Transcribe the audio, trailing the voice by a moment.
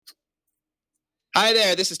Hi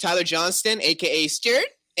there, this is Tyler Johnston, aka Stuart,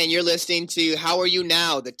 and you're listening to How Are You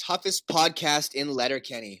Now, the toughest podcast in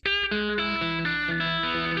Letterkenny.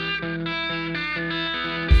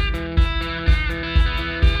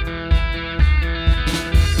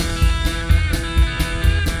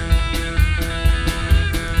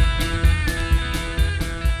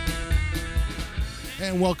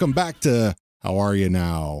 And welcome back to How Are You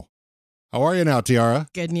Now? How are you now, Tiara?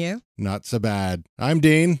 Good, and you? Not so bad. I'm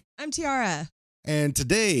Dean. I'm Tiara. And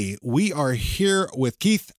today we are here with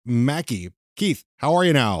Keith Mackey. Keith, how are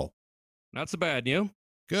you now? Not so bad, you?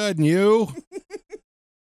 Good, and you?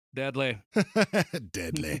 Deadly.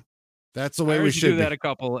 Deadly. That's the way we I should do that a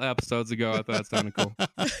couple episodes ago. I thought it sounded cool.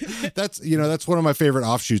 That's one of my favorite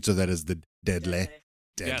offshoots of that is the deadly.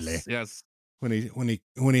 Deadly. Yes. When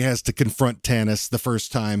he has to confront Tanis the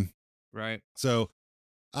first time. Right. So,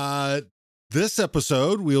 this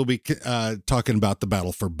episode we'll be talking about the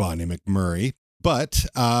battle for Bonnie McMurray. But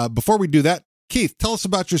before we do that, Keith, tell us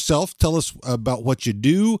about yourself. Tell us about what you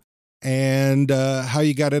do and how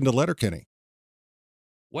you got into Letterkenny.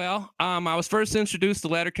 Well, I was first introduced to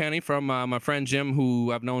Letterkenny from my friend Jim,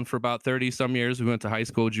 who I've known for about 30-some years. We went to high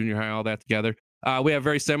school, junior high, all that together. We have a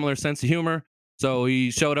very similar sense of humor. So he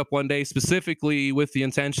showed up one day specifically with the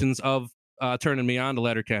intentions of turning me on to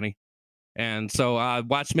Letterkenny. And so I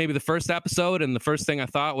watched maybe the first episode, and the first thing I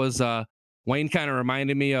thought was Wayne kind of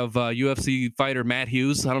reminded me of UFC fighter Matt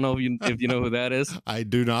Hughes. I don't know if you know who that is. I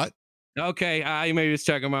do not. Okay, you maybe just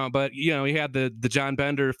check him out. But, he had the John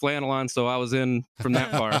Bender flannel on, so I was in from that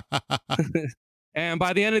far. And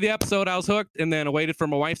by the end of the episode, I was hooked, and then I waited for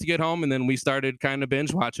my wife to get home, and then we started kind of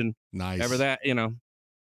binge watching. Nice. Ever that,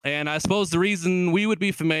 And I suppose the reason we would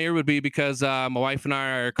be familiar would be because my wife and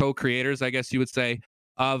I are co-creators, I guess you would say,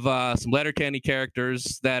 of some Letterkenny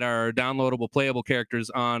characters that are downloadable, playable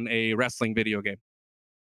characters on a wrestling video game.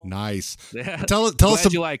 Nice. Yeah. Tell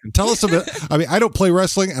us. You like them. Tell us a bit. I mean, I don't play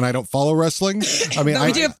wrestling and I don't follow wrestling. I mean,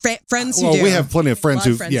 we do have friends who do. Well, we have plenty of friends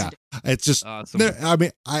who. Friends yeah, it's just. Awesome. I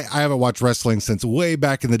mean, I haven't watched wrestling since way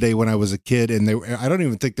back in the day when I was a kid, and I don't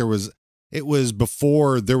even think there was. It was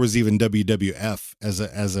before there was even WWF as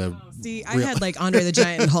a. See, I had like Andre the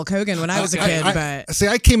Giant and Hulk Hogan when I was a kid, but see,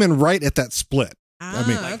 I came in right at that split. I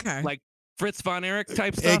mean, okay, Like Fritz von Erich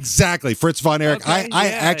type stuff. Exactly, Fritz von Erich. Okay, I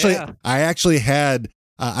actually had.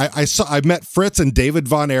 I met Fritz and David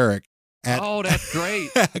von Erich. Oh, that's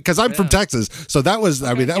great. Because I'm from Texas, so that was.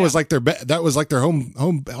 I mean, that was like their. That was like their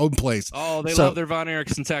home place. Oh, they love their von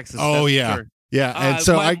Erichs in Texas. Oh, that's yeah. Sure. Yeah, and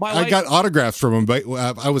so my I got autographs from him, but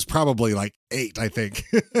I was probably like 8, I think.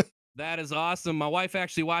 That is awesome. My wife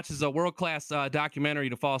actually watches a world-class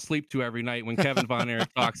documentary to fall asleep to every night when Kevin Von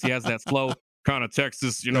Erich talks. He has that slow kind of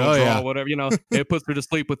Texas, draw, whatever, it puts her to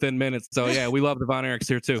sleep within minutes. So yeah, we love the Von Erichs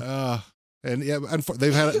here too. And yeah,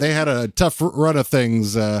 they had a tough run of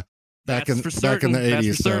things back in the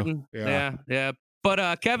 80s. So, yeah.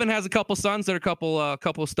 But Kevin has a couple sons that are a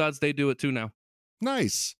couple studs. They do it too now.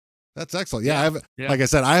 Nice. That's excellent. Yeah, yeah. Like I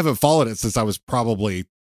said, I haven't followed it since I was probably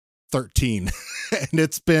 13, and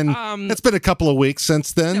it's been a couple of weeks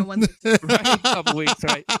since then. Right, a couple weeks,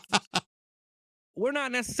 right? We're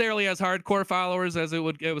not necessarily as hardcore followers as it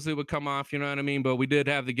would come off. You know what I mean? But we did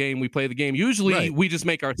have the game. We play the game. Usually, we just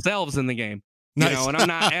make ourselves in the game. Nice. And I'm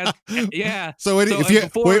not as yeah. So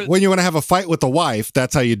when you want to have a fight with the wife,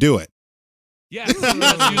 that's how you do it. Yes,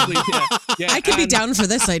 that's usually, yeah. I could be down for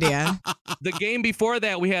this idea. The game before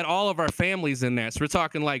that, we had all of our families in there. So we're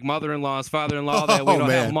talking like mother-in-laws, father-in-law, that we don't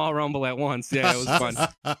have them all rumble at once. Yeah, it was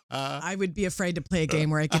fun. I would be afraid to play a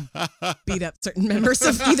game where I could beat up certain members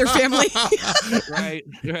of either family. Right.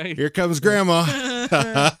 Here comes Grandma.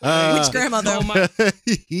 Which grandma,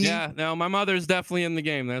 though? My mother's definitely in the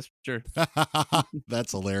game, that's for sure.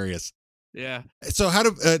 That's hilarious. Yeah. So how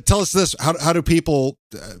do tell us this? How do people?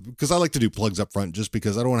 Because I like to do plugs up front, just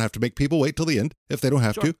because I don't want to have to make people wait till the end if they don't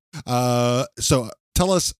have to. So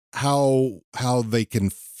tell us how they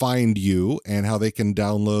can find you and how they can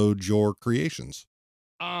download your creations.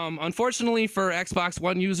 Unfortunately for Xbox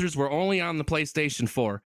One users, we're only on the PlayStation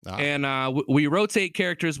 4. And we rotate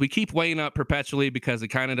characters. We keep Wayne up perpetually because it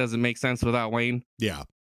kind of doesn't make sense without Wayne. Yeah.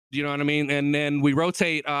 You know what I mean? And then we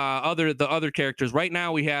rotate the other characters. Right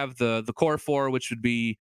now we have the core 4, which would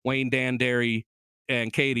be Wayne, Dan, Derry,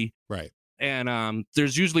 and Katie. Right. And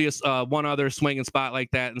there's usually one other swinging spot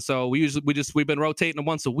like that. And so we've been rotating them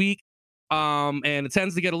once a week. And it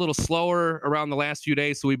tends to get a little slower around the last few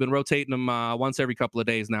days. So we've been rotating them once every couple of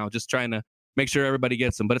days now, just trying to make sure everybody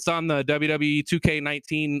gets them. But it's on the WWE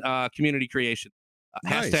 2K19 community creation.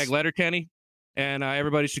 Nice. Hashtag Letterkenny. And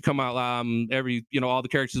everybody should come out. All the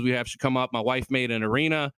characters we have should come up. My wife made an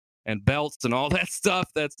arena and belts and all that stuff.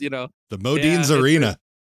 That's, The Modine's Arena.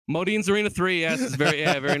 Modine's Arena 3, yes, it's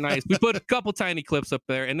very nice. We put a couple tiny clips up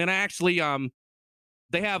there, and then I actually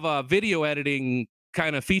they have a video editing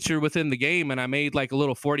kind of feature within the game, and I made like a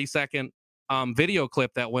little 40-second video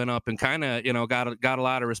clip that went up and kind of got a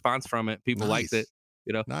lot of response from it. People liked it,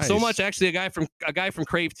 Nice. so much. Actually, a guy from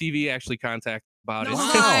Crave TV actually contacted about it.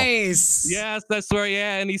 Nice. Yes, that's where.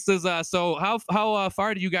 Yeah, and he says, so how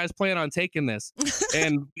far do you guys plan on taking this?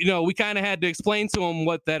 And we kind of had to explain to him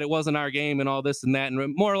that it wasn't our game and all this and that,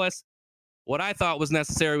 and more or less what I thought was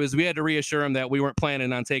necessary was we had to reassure him that we weren't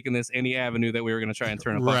planning on taking this any avenue that we were going to try and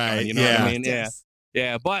turn a buck on. You know what I mean? Yes.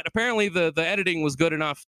 Yeah. But apparently the editing was good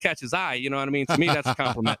enough to catch his eye. You know what I mean? To me, that's a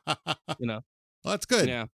compliment. Well, that's good.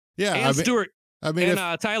 Yeah. Yeah. And Stuart. I mean,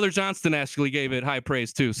 and Tyler Johnston actually gave it high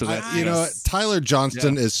praise too. So that's Tyler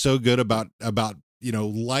Johnston is so good about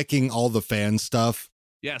liking all the fan stuff.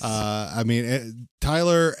 Yes. I mean,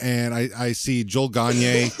 Tyler, and I see Joel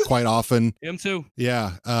Gagne quite often. Him too.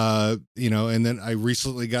 Yeah. And then I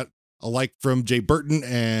recently got a like from Jay Burton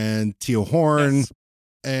and Teo Horn. Yes.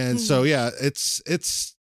 And so, yeah,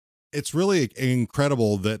 it's really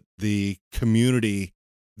incredible that the community,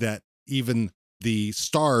 that even the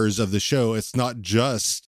stars of the show, it's not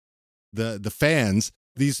just the fans.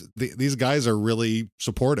 These guys are really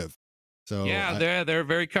supportive. So yeah, they're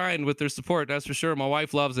very kind with their support. That's for sure. My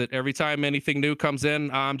wife loves it. Every time anything new comes in,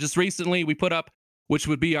 just recently we put up, which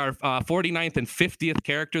would be our 49th and 50th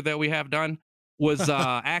character that we have done, was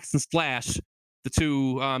Axe and Slash, the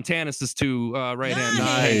two Tanis's two right hand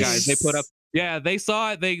guys. They put up. Yeah, they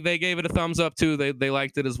saw it. They gave it a thumbs up too. They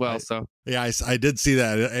liked it as well. So yeah, I did see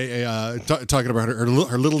that. Talking about her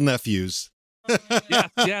little nephews.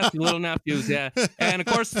 yes, little nephews, yeah, and of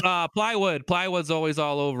course Plywood's always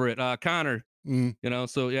all over it. Connor,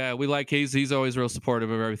 so yeah, we like he's always real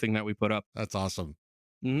supportive of everything that we put up. That's awesome.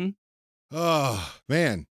 Mm-hmm. Oh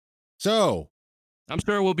man, so I'm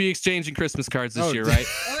sure we'll be exchanging Christmas cards this year, right?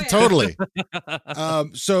 Totally.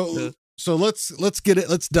 So let's get it.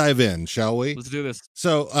 Let's dive in, shall we? Let's do this.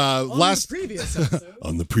 So on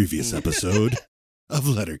the previous episode of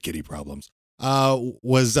Letterkenny Problems.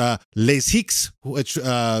 Was Les Hicks, which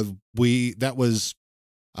that was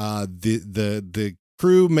the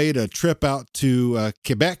crew made a trip out to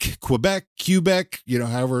Quebec,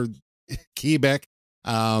 however, Quebec,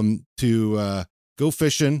 to go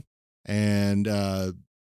fishing, and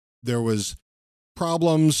there was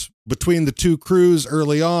problems between the two crews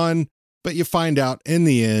early on, but you find out in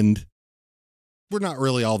the end we're not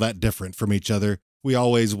really all that different from each other. We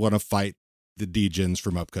always want to fight the D-gens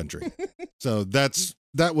from upcountry. So that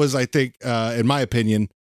was, I think, in my opinion,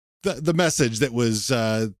 the message that was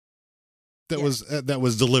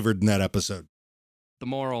was delivered in that episode. The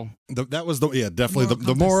moral. That was definitely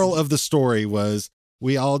the moral of the story was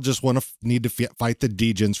we all just need to fight the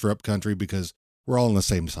D-gens for upcountry because we're all on the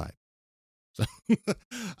same side. So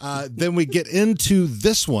then we get into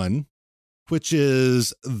this one, which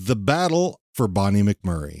is the battle for Bonnie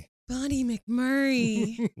McMurray. Bonnie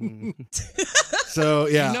McMurray. So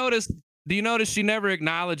yeah. Do you notice she never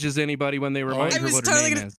acknowledges anybody when they remind her what her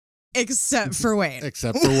name is? Except for Wayne.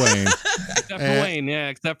 Except for Wayne.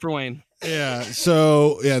 Except for Wayne. Yeah.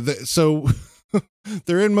 So yeah. So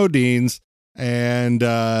they're in Modine's, and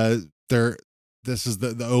this is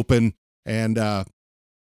the open, and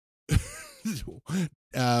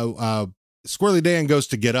Squirrely Dan goes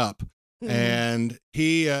to get up, and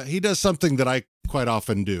he does something that I quite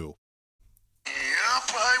often do. Yep,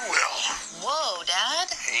 I will. Whoa, Dad.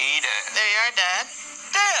 Hey, Dad. There you are, Dad.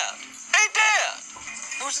 Dad! Hey, Dad!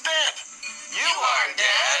 Who's Dad? You are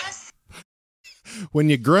Dad! When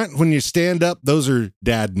you grunt, when you stand up, those are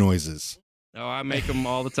dad noises. Oh, I make them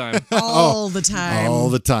all the time. All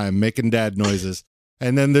the time, making dad noises.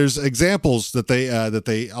 And then there's examples that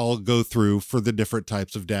they all go through for the different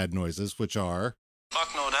types of dad noises, which are...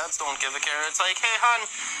 Fuck no, dads don't give a care. It's like, hey, hon,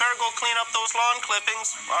 better go clean up those lawn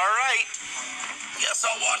clippings. All right. Guess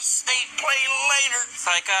I'll watch state play later. It's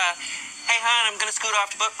like, hey, hon, I'm going to scoot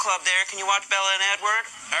off to book club there. Can you watch Bella and Edward?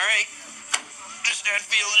 All right. Just that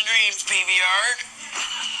Field of Dreams, PVR.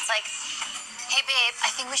 It's like, hey, babe,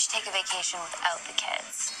 I think we should take a vacation without the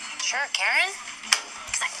kids. Sure, Karen.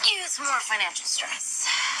 Because I use more financial stress.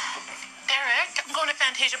 Eric, I'm going to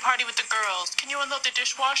Fantasia party with the girls. Can you unload the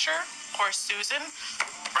dishwasher? Or Susan?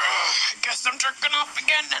 Guess I'm jerking off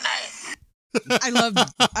again tonight. I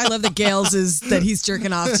love that Gales is that he's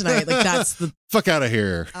jerking off tonight. Like that's the fuck out of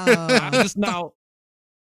here. I'm just now.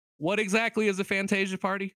 What exactly is a Fantasia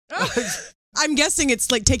party? I'm guessing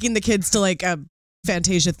it's like taking the kids to like a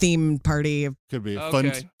Fantasia themed party. Could be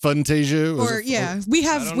Okay. Funtasia. Was Or it yeah, we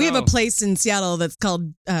I have don't a know. place in Seattle that's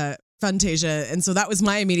called Funtasia, and so that was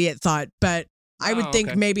my immediate thought. But I would Oh, think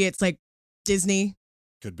okay. maybe it's like Disney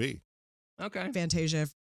Could be. Okay. Fantasia.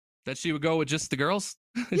 That she would go with just the girls?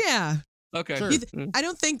 Yeah, Okay. Sure. I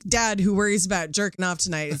don't think Dad, who worries about jerking off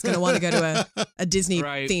tonight, is going to want to go to a Disney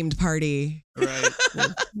Right. themed party. Right.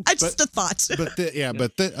 I just a thought. But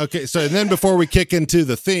okay. So and then before we kick into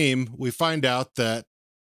the theme, we find out that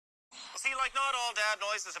See, like, not all dad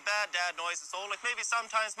noise is a bad dad noise. So, like, maybe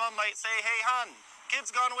sometimes mom might say, hey, hon,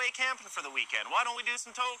 kid's gone away camping for the weekend. Why don't we do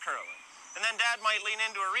some toe curling? And then dad might lean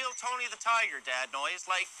into a real Tony the Tiger dad noise,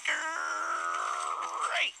 like,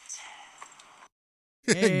 great.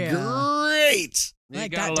 Yeah. great. You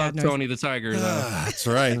Like gotta that love dad noise. Tony the Tiger, though. That's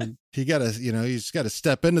right. You gotta, he's got to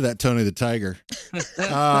step into that Tony the Tiger.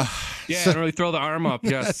 Uh, Yeah, so- and really throw the arm up.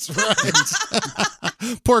 Yes. That's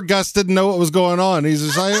right. Poor Gus didn't know what was going on. He's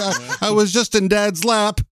just, I was just in Dad's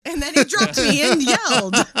lap. And then he dropped me and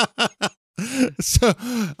yelled.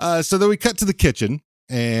 So then we cut to the kitchen,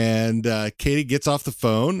 and Katie gets off the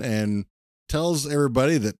phone and tells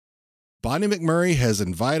everybody that Bonnie McMurray has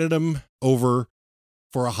invited him over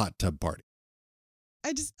for a hot tub party.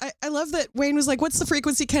 I love that Wayne was like, what's the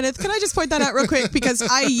frequency, Kenneth? Can I just point that out real quick? Because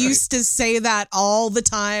I used to say that all the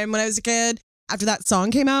time when I was a kid after that song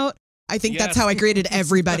came out. I think that's Yes. how I greeted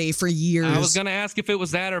everybody for years. I was going to ask if it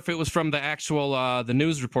was that or if it was from the actual the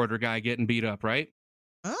news reporter guy getting beat up, right?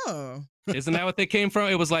 Oh. Isn't that what they came from?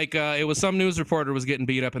 It was like it was some news reporter was getting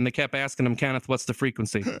beat up, and they kept asking him, Kenneth, what's the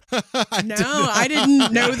frequency? No, I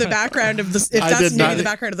didn't know the background of the. If I that's did maybe not. the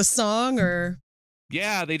background of the song, or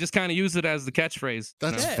Yeah, they just kind of use it as the catchphrase.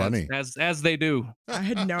 you That's know, funny. as they do. I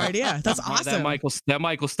had no idea. That's That awesome. Michael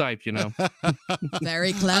Stipe, you know.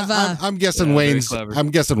 Very clever. I'm guessing Yeah, very Wayne's. clever.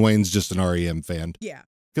 I'm guessing Wayne's just an REM fan Yeah,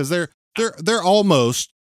 because they're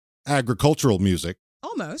almost agricultural music.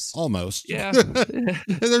 almost. Yeah.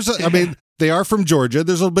 I mean, they are from Georgia.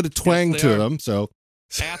 There's a little bit of twang they to are. them. So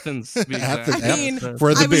Athens. to be exact. Athens- I mean,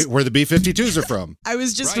 where I was- where the B-52s are from. I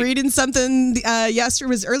was just Right. reading something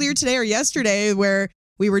earlier today or yesterday where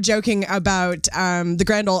we were joking about the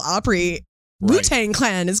Grand Ole Opry. Right. Wu-Tang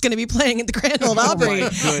Clan is going to be playing at the Grand Ole Oh my Opry.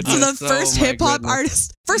 goodness. So the first Oh my hip hop goodness.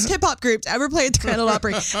 artist, first hip hop group to ever play at the Grand Ole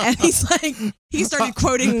Opry, and he's like, he started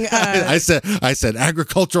quoting. I said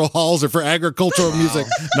agricultural halls are for agricultural music,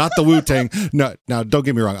 not the Wu-Tang. No, now don't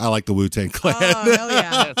get me wrong. I like the Wu-Tang Clan. Oh, hell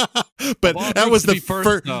yeah. Yes. But Of all that was groups to the be first,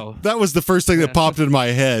 first. though. That was the first thing that Yeah. popped in my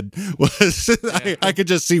head. Was I could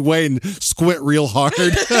just see Wayne squint real hard.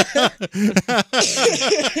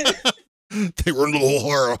 They were into the whole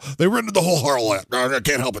horror. They were into the whole horror. I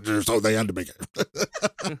can't help it, so they had to make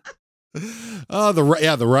it. Oh, the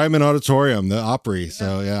Ryman Auditorium, the Opry.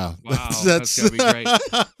 So yeah, Wow, that's gonna be great.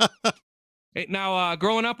 Hey, now,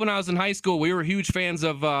 growing up when I was in high school, we were huge fans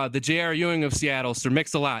of the J.R. Ewing of Seattle, Sir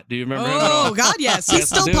Mix-a-Lot. Do you remember him at all? Oh God, yes, he's Yes,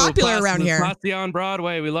 still I do. popular Posse- around here. Posse on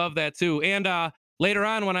Broadway, we love that too. And later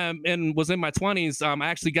on, when I was in my 20s, I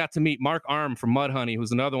actually got to meet Mark Arm from Mudhoney,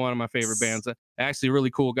 who's another one of my favorite bands. Actually, a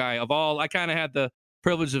really cool guy. I kind of had the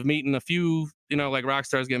privilege of meeting a few, like rock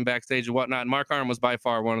stars getting backstage and whatnot. And Mark Arm was by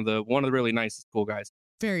far one of the really nicest, cool guys.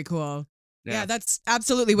 Very cool. Yeah. Yeah. That's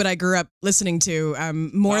absolutely what I grew up listening to.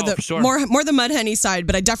 More Oh, the for sure. more the Mudhoney side,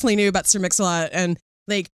 but I definitely knew about Sir Mix-a-Lot, and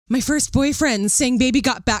like my first boyfriend sang "Baby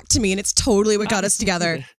Got Back to Me," and it's totally what got us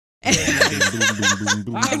together. I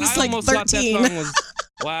was like almost thought that 13. song was,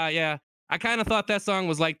 wow, yeah. I kind of thought that song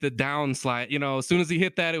was like the downslide. As soon as he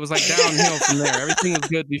hit that, it was like downhill from there. Everything was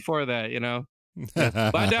good before that,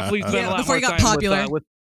 But I definitely spent Yeah, a lot before more he got time popular. with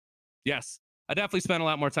yes, I definitely spent a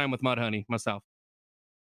lot more time with Mudhoney myself.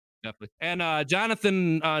 Definitely. And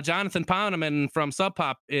Jonathan Poneman from Sub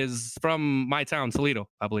Pop is from my town, Toledo,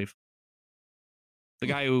 I believe. The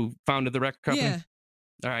guy who founded the record company. Yeah.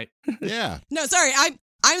 All right. yeah. No, sorry,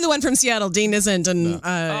 I'm the one from Seattle. Dean isn't, and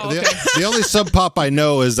Oh, The, okay. the only Sub Pop I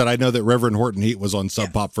know is that I know that Reverend Horton Heat was on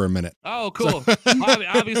Sub Pop for a minute. Oh, cool.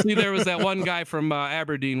 Obviously, there was that one guy from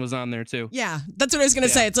Aberdeen was on there too. yeah, that's what I was gonna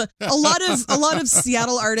Yeah. say. It's a lot of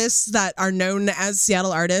Seattle artists that are known as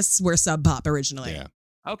Seattle artists were Sub Pop originally. Yeah.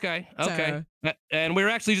 Okay. So- And we were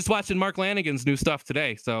actually just watching Mark Lanigan's new stuff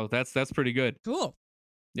today, so that's pretty good. Cool.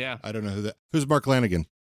 Yeah. I don't know who's Mark Lanigan.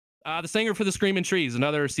 The singer for the Screaming Trees,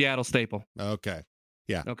 another Seattle staple. Okay.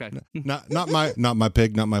 Yeah. Okay. Not my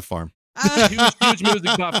pig, not my farm. huge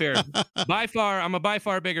music buff here. I'm a by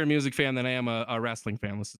far bigger music fan than I am a wrestling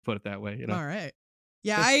fan. Let's just put it that way. All right.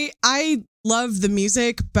 Yeah, I love the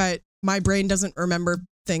music, but my brain doesn't remember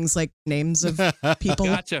things like names of people.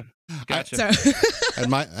 Gotcha. Gotcha. So, And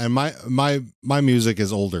my music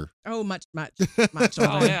is older. oh, much Oh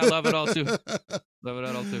older. yeah, I love it all too. Love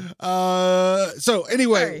it all too. So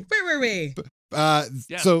anyway, Sorry, where were we?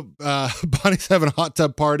 Bonnie's having a hot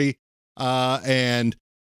tub party, and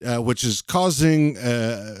which is causing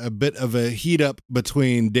a bit of a heat up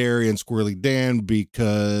between Derry and Squirrely Dan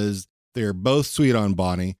because they're both sweet on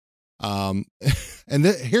Bonnie. And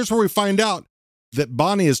here's where we find out that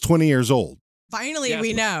Bonnie is 20 years old. Finally, Yes.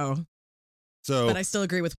 we know. So But I still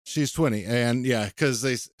agree with. she's 20, and because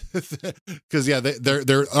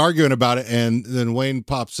they're arguing about it, and then Wayne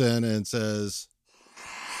pops in and says,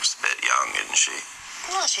 She's a bit young, isn't she?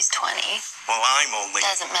 Well, she's 20. Well, I'm only.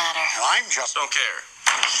 Doesn't matter. I'm just. Don't care.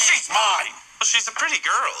 She's mine. Well, she's a pretty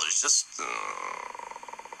girl. It's just.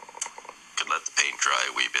 Could let the paint dry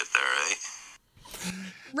a wee bit there, eh?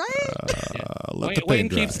 Right? let the Wayne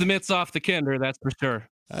paint dry. keeps the mitts off the Kinder, that's for sure.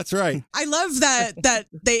 That's right. I love that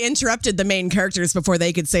they interrupted the main characters before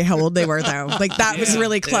they could say how old they were, though. Like, that was Yeah,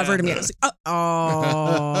 really clever yeah. to me. I was like,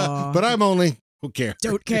 oh. But I'm only, who cares?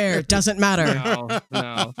 Don't care. Doesn't matter.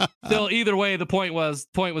 No. Still, either way, the point was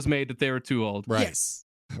made that they were too old. Right. Yes.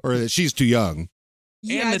 Or that she's too young.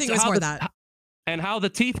 Yeah, And I it's think it was how more the- that. And how the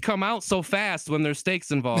teeth come out so fast when there's steaks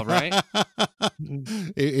involved, right?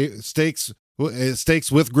 Steaks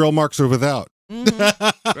with grill marks or without.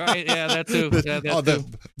 Mhm. Right? Yeah, that too. Yeah, that Oh, too.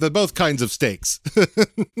 the both kinds of steaks.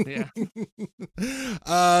 Yeah.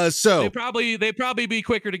 So They probably be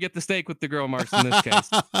quicker to get the steak with the grill marks in this case.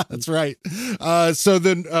 that's right. So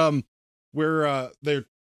then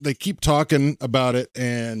they keep talking about it,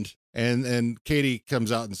 and Katie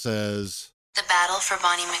comes out and says, The battle for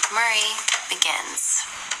Bonnie McMurray begins.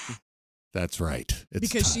 "That's right." It's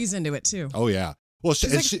Because time. she's into it, too. Oh yeah. Well,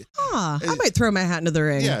 She's like, I might throw my hat into the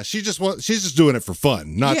ring. yeah, she's just doing it for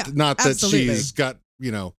fun. Not Yeah, that absolutely. she's got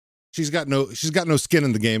she's got no skin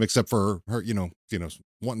in the game except for her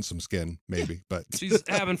wanting some skin maybe, but She's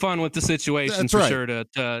having fun with the situation That's for right. sure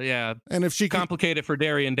to and if she can, complicate it for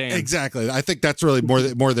Derry and Dan. exactly, I think that's really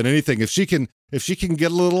more than anything. If she can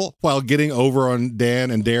get a little while getting over on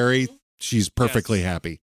Dan and Derry, she's perfectly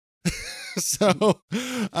happy.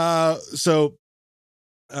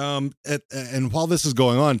 And while this is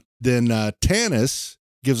going on, then Tanis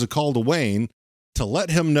gives a call to Wayne to let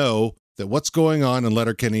him know that what's going on in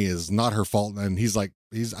Letterkenny is not her fault, and he's like,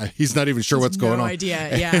 he's not even sure what's going no on.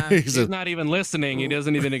 idea. Yeah. He's He's not even listening. He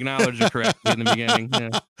doesn't even acknowledge her correctly in the beginning.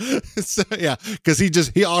 Yeah. Because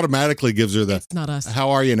he automatically gives her the, It's not us. "How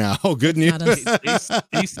are you now? Good news." Not us.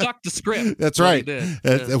 He stuck to script. That's what he right. did.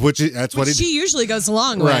 That's what Which he she usually goes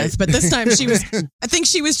along Right. with, but this time I think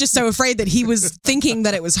she was just so afraid that he was thinking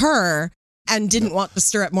that it was her and didn't want to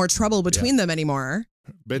stir up more trouble between them anymore.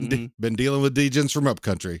 been dealing with degens from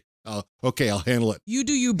upcountry. Okay, I'll handle it. You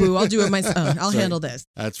do you, boo. I'll do it myself. I'll That's handle this.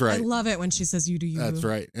 That's I right. love it when she says you do you, That's boo.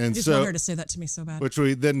 right. I And just want so, her to say that to me so bad. which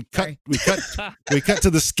we then cut. Sorry. We cut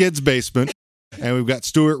to the Skids basement, and we've got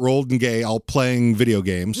Stuart, Rold, and Gay all playing video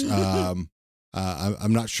games. I'm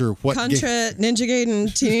not sure what. Contra, Ninja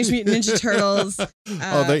Gaiden, Teenage Mutant Ninja Turtles,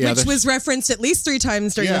 which was referenced at least 3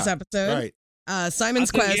 times during this episode. Right.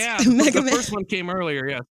 Simon's I think, Quest, yeah, Mega the Man. first one came earlier.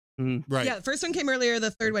 Yeah. Mhm. Right. Yeah, the first one came earlier.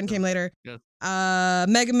 The third one came later. Yes.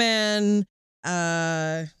 Mega Man.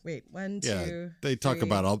 Wait, 1, 2. Yeah, they talk 3,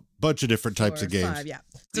 about a bunch of different types of 4, games. 5, yeah.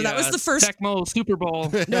 So that was the first. Tecmo Super Bowl.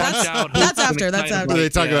 that's- Out, that's hopes and after, that's excited after. They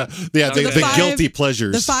talk about So the five- guilty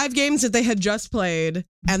pleasures. The 5 games that they had just played,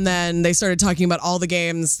 and then they started talking about all the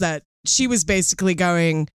games that she was basically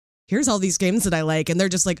going, here's all these games that I like, and they're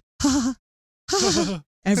just like, ha ha ha ha, ha.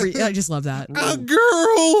 I just love that. A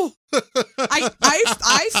girl.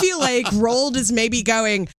 I feel like Rold is maybe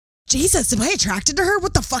going, Jesus, am I attracted to her?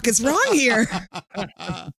 What the fuck is wrong here?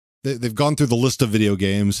 They've gone through the list of video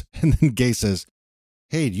games, and then Gay says,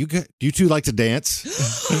 "Hey, do you two like to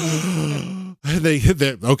dance?" And they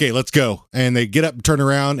okay, let's go. And they get up and turn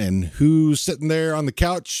around, and who's sitting there on the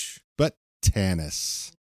couch but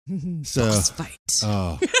Tanis? So, Boss fight.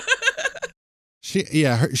 oh,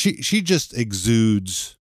 she just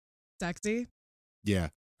exudes, Sexy. yeah,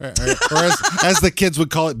 or as the kids would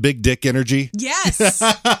call it, big dick energy. Yes.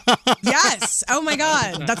 Yes. Oh my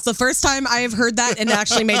God. That's the first time I have heard that and it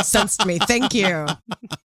actually made sense to me. Thank you.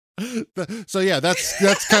 So yeah,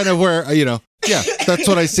 that's kind of where that's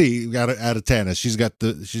what I see out of Tanis. She's got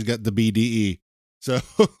the BDE. So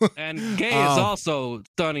And Gay is also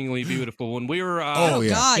stunningly beautiful. When we were, Oh,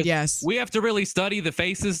 yeah. God, yes. we have to really study the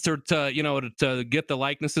faces to get the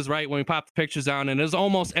likenesses right when we pop the pictures down. And there's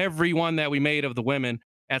almost every one that we made of the women.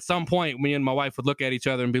 At some point, me and my wife would look at each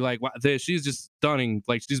other and be like, "Wow, she's just stunning.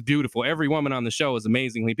 Like, she's beautiful. Every woman on the show is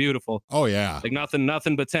amazingly beautiful. oh yeah, Like nothing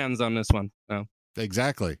but 10s on this one." No.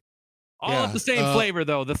 exactly. All of the same flavor,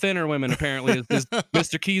 though. The thinner women apparently is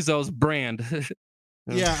Mr. Kizo's brand.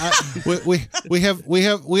 Yeah, we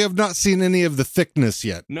have not seen any of the thickness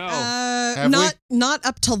yet. No, not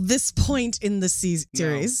up till this point in the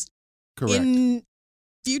series. No. Correct. In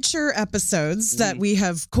future episodes that we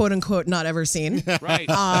have quote unquote not ever seen. Right.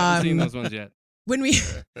 I haven't seen those ones yet. When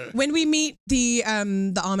we meet the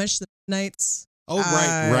Amish, the Knights. Oh,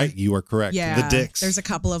 right. You are correct. Yeah, the dicks. There's a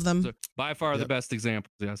couple of them. So, by far the best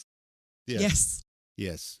examples. Yes.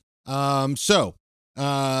 Yes. So,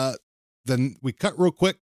 then we cut real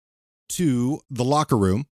quick to the locker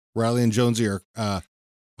room. Riley and Jonesy are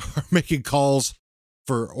making calls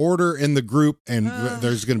for order in the group, and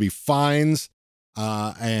there's going to be fines.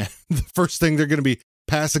 And the first thing they're going to be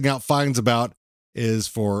passing out fines about is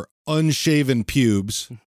for unshaven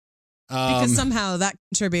pubes. Because somehow that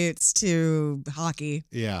contributes to hockey.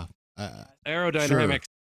 Yeah. Aerodynamics.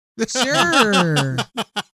 Sure.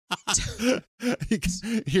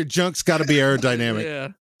 Your junk's got to be aerodynamic. Yeah.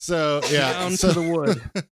 So yeah. Down to the wood.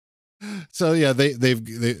 So yeah,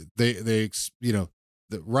 they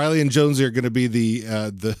Riley and Jonesy are going to be the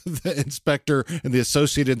inspector and the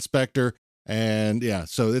associate inspector. And yeah,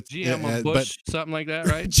 so it's GM of Bush, something like that,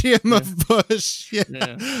 right? GM of Bush, yeah.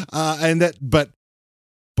 But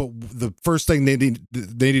the first thing they need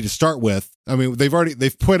to start with, I mean, they've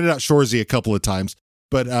pointed out Shoresy a couple of times,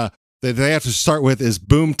 but they have to start with is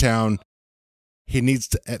Boomtown. They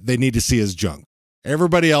need to see his junk.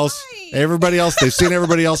 Everybody else, they've seen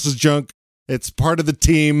everybody else's junk. It's part of the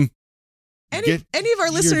team. Any of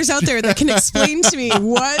our listeners out there that can explain to me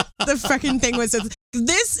what the fucking thing was.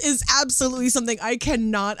 This is absolutely something I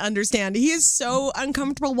cannot understand. He is so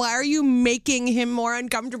uncomfortable. Why are you making him more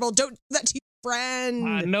uncomfortable? Don't do that to your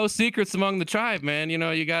friend. No secrets among the tribe, man. You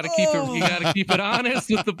know, you got to keep it. You got to keep it honest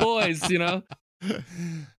with the boys. You know.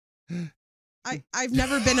 I've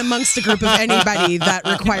never been amongst a group of anybody that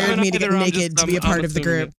required me to get naked to be a part of the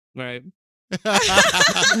group. Right.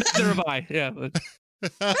 Neither have I. Yeah.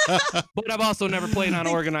 But I've also never played on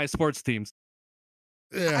organized sports teams.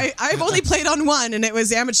 Yeah. I've only played on one, and it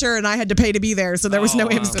was amateur, and I had to pay to be there, so there was no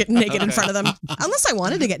way I was getting naked in front of them. Unless I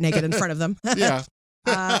wanted to get naked in front of them. Yeah.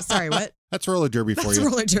 Sorry, what? That's roller derby for you. That's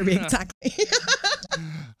roller derby, exactly.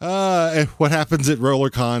 And what happens at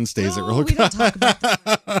RollerCon stays at RollerCon. We don't talk about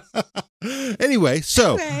that. Anyway,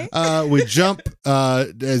 so we jump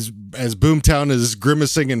as Boomtown is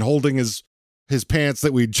grimacing and holding his pants,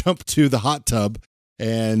 that we jump to the hot tub,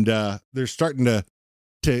 and they're starting to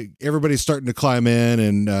everybody's starting to climb in,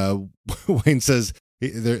 and Wayne says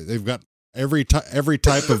they've got every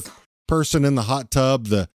type of person in the hot tub.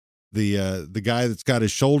 The guy that's got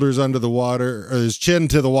his shoulders under the water, or his chin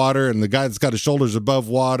to the water, and the guy that's got his shoulders above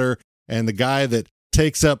water, and the guy that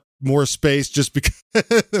takes up more space just because,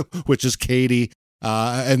 which is Katie,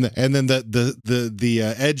 and then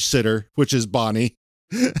the edge sitter, which is Bonnie.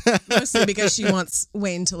 Mostly because she wants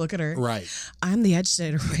Wayne to look at her. Right. I'm the edge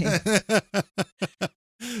sitter, Wayne.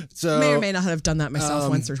 So may or may not have done that myself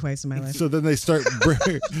once or twice in my life. So then they start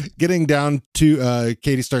getting down to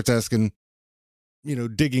Katie starts asking,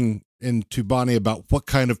 digging into Bonnie about what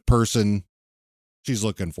kind of person she's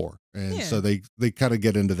looking for. And so they kind of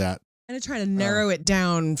get into that. And trying to narrow it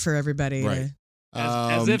down for everybody. Right.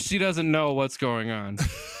 As if she doesn't know what's going on.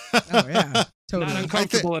 Oh, yeah. Totally. Not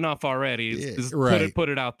uncomfortable enough already. Just right. Put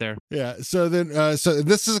it out there. Yeah. So then, so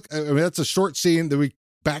this is, that's a short scene that we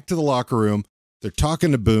back to the locker room. They're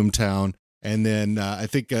talking to Boomtown. And then I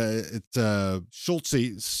think it's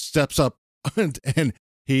Schultze steps up and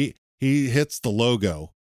he hits the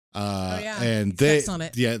logo. And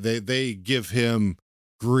they give him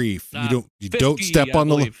grief. You don't step on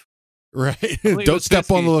the right. Don't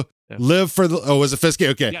step on the live for the. Oh, was it Fiske?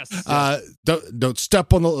 Okay. Yes. Don't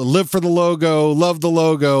step on the live for the logo. Love the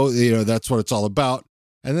logo. That's what it's all about.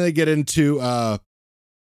 And then they get into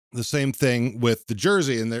the same thing with the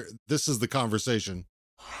jersey, and this is the conversation.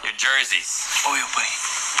 Your jerseys. Oh, yeah, buddy.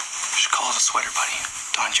 You should call it a sweater, buddy.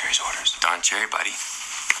 Don Cherry's orders. Don Cherry, buddy.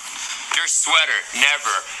 Your sweater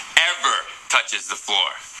never, ever touches the floor.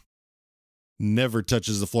 Never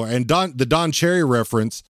touches the floor. And the Don Cherry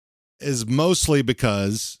reference is mostly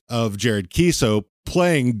because of Jared Kiso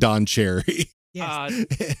playing Don Cherry. Yes.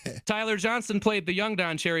 Tyler Johnson played the young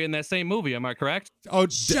Don Cherry in that same movie. Am I correct? Oh,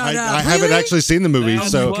 Shut up. I haven't actually seen the movie,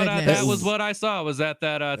 that was what I saw. Was that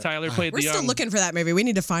Tyler played the young? We're still looking for that movie. We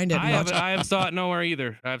need to find it. I haven't saw it nowhere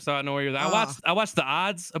either. I watched The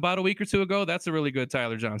Odds about a week or two ago. That's a really good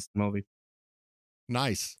Tyler Johnson movie.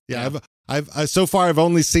 Nice. Yeah. I've so far I've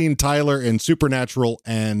only seen Tyler in Supernatural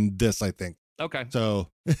and this, I think. Okay. So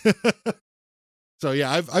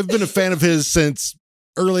yeah, I've been a fan of his since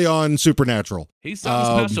early on Supernatural. He's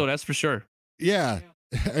something special, that's for sure. Yeah.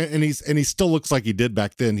 And he still looks like he did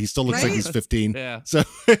back then. He still looks like he's 15. Yeah. So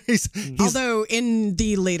he's Although in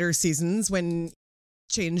the later seasons, when he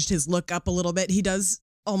changed his look up a little bit, he does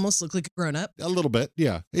almost look like a grown up. a little bit.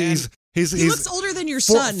 Yeah. He looks older than your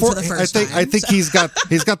son for the first time. I think he's got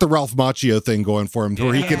the Ralph Macchio thing going for him,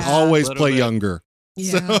 where he can always play younger.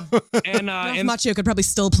 Yeah. And Ralph Macchio could probably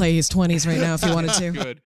still play his 20s right now if he wanted to.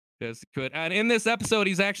 Good. Yes, good. And in this episode,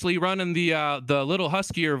 he's actually running the little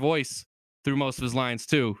huskier voice through most of his lines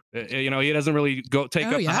too. He doesn't really take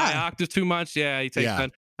up the high octave too much. Yeah, he takes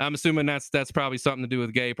that. I'm assuming that's probably something to do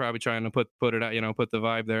with Gay, probably trying to put it out, put the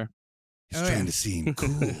vibe there. He's trying to seem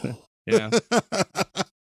cool. Yeah.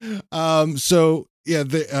 So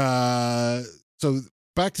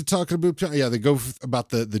back to talking about they go about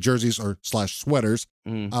the jerseys or / sweaters.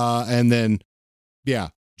 And then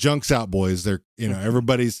Junk's out, boys. They're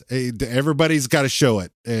everybody's got to show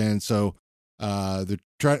it. And so they're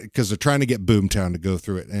trying to get Boomtown to go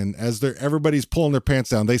through it. And as everybody's pulling their pants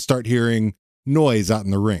down, they start hearing noise out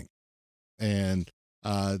in the rink. And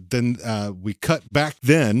then we cut back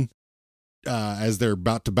then as they're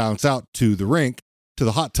about to bounce out to the rink, to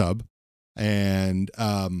the hot tub. And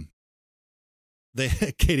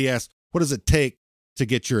Katie asks, what does it take to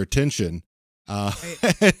get your attention? Well,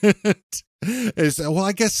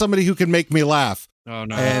 I guess somebody who can make me laugh. Oh,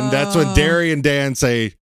 no. And that's when Derry and Dan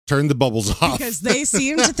say, turn the bubbles off. Because they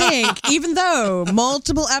seem to think, even though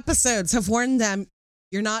multiple episodes have warned them,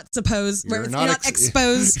 you're not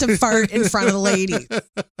exposed to fart in front of the ladies.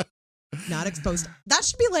 Not exposed. That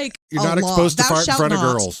should be like you're not exposed to fart in front of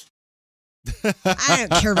girls. I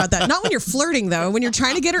don't care about that. Not when you're flirting, though. When you're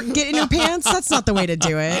trying to get in your pants, that's not the way to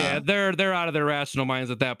do it. Yeah, they're out of their rational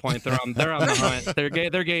minds at that point. They're on the hunt. They're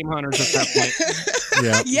game hunters at that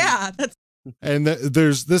point. Yeah. That's. And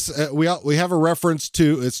there's this. We have a reference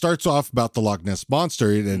to. It starts off about the Loch Ness Monster,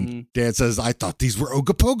 and Dan says, "I thought these were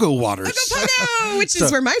Ogopogo waters." Ogopogo, which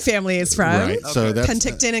is where my family is from. Right. Okay. So that's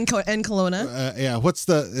Penticton and Kelowna. What's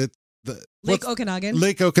Lake Okanagan.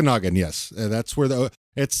 Lake Okanagan, yes. That's where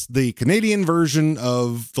it's the Canadian version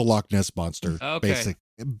of the Loch Ness Monster. Okay.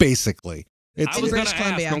 Basically. It's I was going to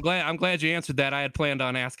ask. I'm glad you answered that. I had planned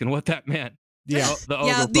on asking what that meant. Yeah. The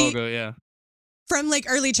Ogopogo, yeah. From like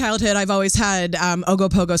early childhood, I've always had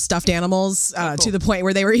Ogopogo stuffed animals to the point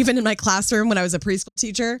where they were even in my classroom when I was a preschool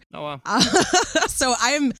teacher. Oh, wow. So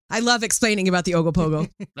I love explaining about the Ogopogo.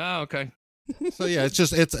 Oh, okay. So yeah,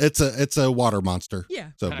 it's a water monster. Yeah.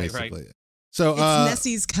 So basically. Right. So it's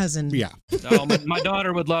Nessie's cousin. Yeah. Oh, my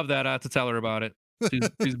daughter would love that to tell her about it.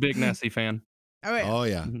 She's a big Nessie fan. Oh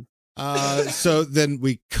yeah. So then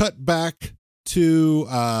we cut back to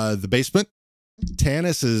the basement.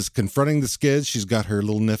 Tanis is confronting the Skids. She's got her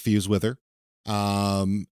little nephews with her.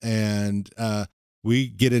 And we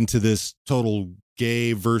get into this total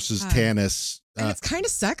Gay versus Tanis. And it's kind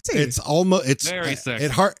of sexy. It's very sexy.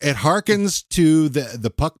 It harkens to the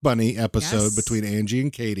Puck Bunny episode between Angie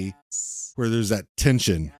and Katie, where there's that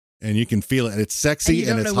tension and you can feel it. And it's sexy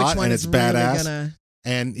and it's hot and it's badass.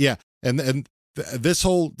 And yeah, and this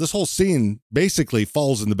whole scene basically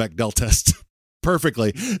falls in the Bechdel test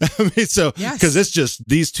perfectly. I mean, so because it's just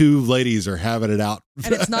these two ladies are having it out,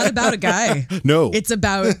 and it's not about a guy. No, it's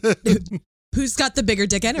about who's got the bigger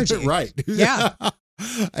dick energy. Right. Yeah.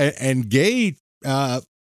 And Gay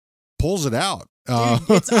pulls it out.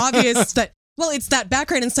 It's obvious that, it's that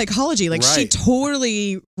background in psychology. Like she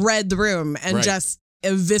totally read the room and just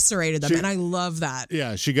eviscerated them. And I love that.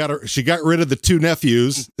 Yeah. She got rid of the two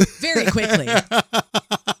nephews very quickly.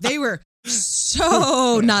 They were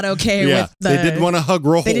so not okay with they didn't want to hug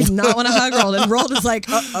Roald. They did not want to hug Roald. And Roald was like,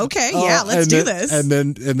 okay, let's do this. And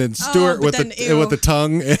then Stuart with the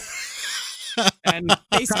tongue.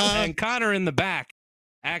 And Connor in the back.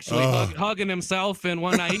 Actually, hugging himself, and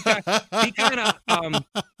one night he kind of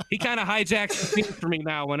hijacks the scene for me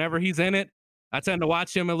now. Whenever he's in it, I tend to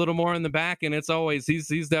watch him a little more in the back, and it's always he's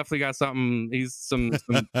definitely got something. He's some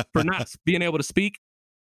for not being able to speak.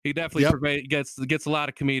 He definitely gets a lot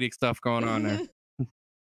of comedic stuff going on there.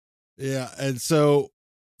 Yeah, and so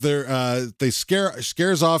they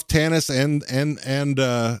scares off Tanis and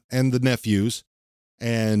the nephews,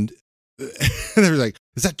 and they're like,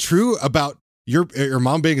 "Is that true about your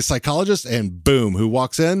mom being a psychologist?" And boom, who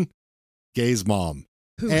walks in? Gay's mom.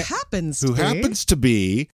 Who happens to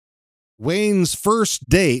be Wayne's first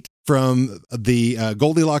date from the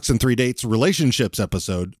Goldilocks and Three Dates relationships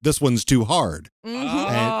episode. This one's too hard. Mm-hmm.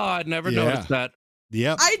 I'd never noticed that.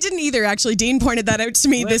 Yep. I didn't either, actually. Dean pointed that out to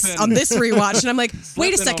me on this rewatch, and I'm like,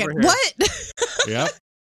 wait a second, what? Yep.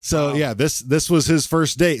 So this was his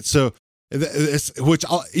first date. So which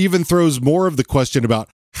even throws more of the question about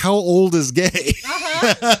how old is gay.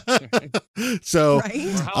 So, Right?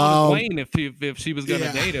 Or how old is Wayne if she was going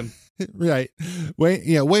to date him? right, Wayne.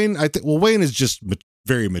 Yeah, Wayne. I think. Well, Wayne is just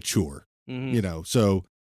very mature. Mhm. You know, so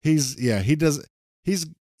he doesn't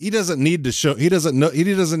need to show. He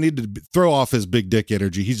doesn't need to throw off his big dick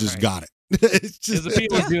energy. He's just Right. got it. It's just, His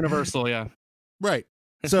appeal is universal, yeah. right.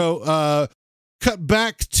 So, cut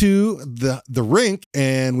back to the rink,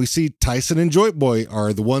 and we see Tyson and Joint Boy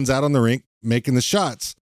are the ones out on the rink making the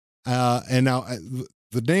shots. And now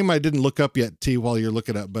the name I didn't look up yet, T, while you're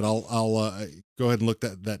looking up, but I'll go ahead and look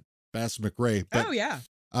at that Bass McRae. But, Oh yeah.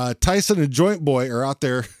 Tyson and Joint Boy are out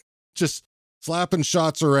there just slapping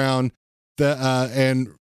shots around.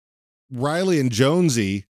 And Riley and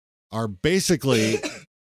Jonesy are basically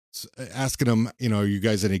asking them, are you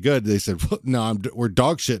guys any good? They said, well, no, we're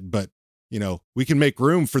dog shit, but we can make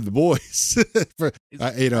room for the boys.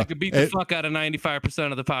 I could beat the fuck out of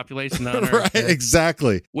 95% of the population on Earth. Right,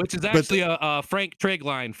 exactly. Which is actually a Frank Trigg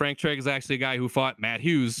line. Frank Trigg is actually a guy who fought Matt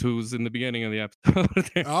Hughes, who's in the beginning of the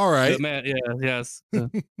episode. All right. Yes.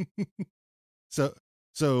 So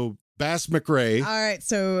Bass McRae. All right.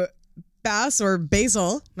 So Bass or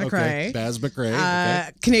Basil McRae. Okay, Bass McRae.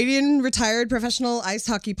 Okay. Canadian retired professional ice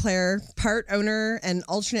hockey player, part owner and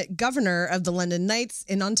alternate governor of the London Knights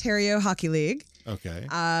in Ontario Hockey League. Okay.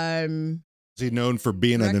 Is he known for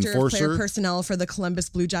being an enforcer? Of player enforcer? personnel for the Columbus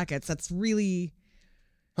Blue Jackets. That's really.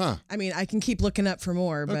 Huh. I mean, I can keep looking up for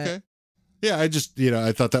more, but Okay. Yeah, I just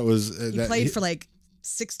I thought that was he played for like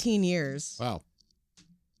 16 years. Wow.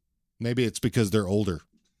 Maybe it's because they're older.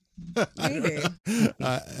 Maybe.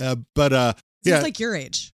 But He's yeah. like your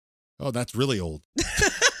age. Oh, that's really old.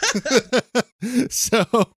 So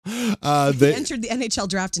He they entered the NHL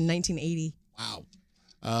draft in 1980.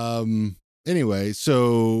 wow. Anyway,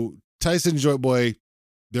 so Tyson and Joint Boy,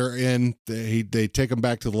 they're in. They take them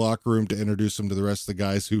back to the locker room to introduce them to the rest of the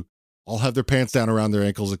guys who all have their pants down around their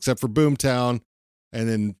ankles, except for Boomtown. And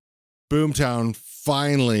then Boomtown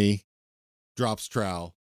finally drops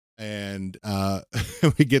trowel, and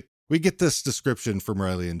we get this description from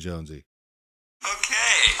Riley and Jonesy.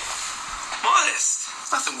 Okay. Modest.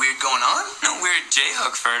 Nothing weird going on. No weird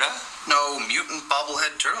J-hook, Ferda. No mutant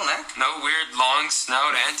bobblehead turtleneck. No weird long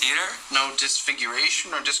snout anteater. No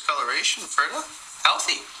disfiguration or discoloration, Ferda.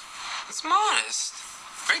 Healthy. It's modest.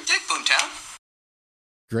 Great dick, Boomtown.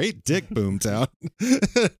 Great dick, Boomtown.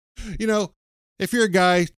 If you're a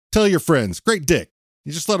guy, tell your friends, great dick.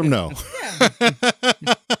 You just let them know.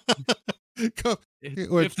 Go,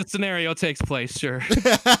 If the scenario takes place, sure.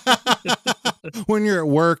 when you're at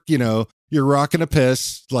work, you're rocking a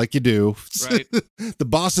piss like you do. Right. The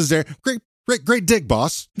boss is there. Great dick,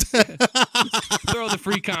 boss. Throw the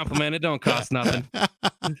free compliment. It don't cost nothing.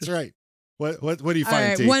 That's right. What do you All find,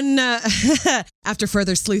 right, T? one after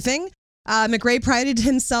further sleuthing, McRae prided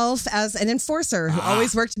himself as an enforcer who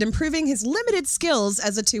always worked at improving his limited skills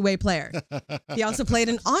as a two-way player. He also played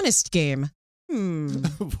an honest game.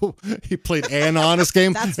 He played an honest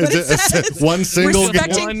game. That's what it says. One single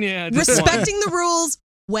game. Respecting the rules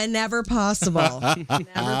whenever possible. Whenever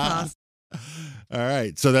possible. All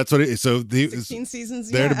right, so that's what. 16 seasons.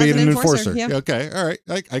 There to as be an enforcer. Yeah. Okay, all right.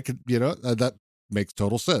 I could, that makes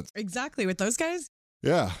total sense. Exactly with those guys.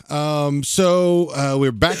 Yeah. So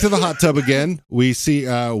we're back to the hot tub again. We see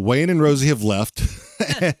Wayne and Rosie have left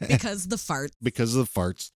Because the fart. because of the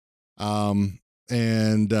farts.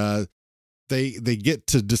 And they get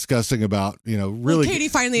to discussing about, really. Well, Katie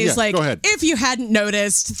finally is like, go ahead. if you hadn't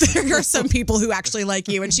noticed, there are some people who actually like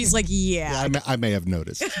you. And she's like, yeah. I may have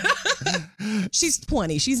noticed. She's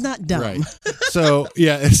 20. She's not dumb. Right. So,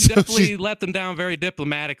 yeah. She So definitely let them down very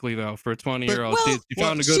diplomatically, though, for a 20-year-old. Well, She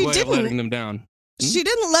found a good she way of didn't. letting them down. She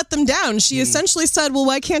didn't let them down. She essentially said, well,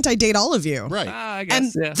 why can't I date all of you? Right. I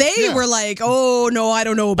And guess, yeah. they were like, oh, no, I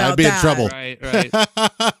don't know about I'd be that. in trouble. Right.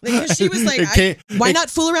 Because she was like, why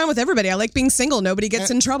not fool around with everybody? I like being single. Nobody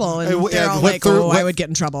gets in trouble. And they're all like, I would get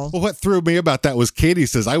in trouble. Well, what threw me about that was Katie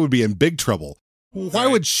says I would be in big trouble. Why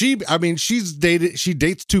would she? I mean, she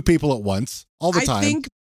dates two people at once all the time. I think,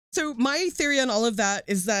 so my theory on all of that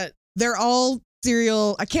is that they're all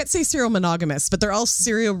serial, I can't say serial monogamous, but they're all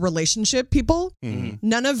serial relationship people. Mhm.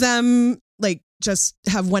 None of them just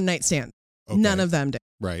have one night stands. Okay. None of them do.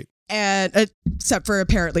 Right. And except for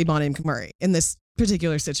apparently Bonnie and Murray in this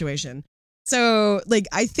particular situation. So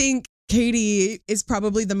I think Katie is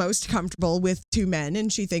probably the most comfortable with two men,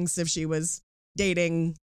 and she thinks if she was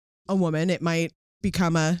dating a woman, it might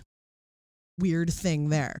become a weird thing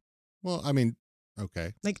there. Well, I mean,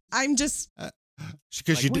 okay. I'm just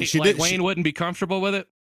Because Wayne wouldn't be comfortable with it?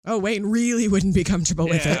 Oh, Wayne really wouldn't be comfortable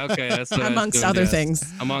with it. Okay, that's what I was Amongst doing, other yes.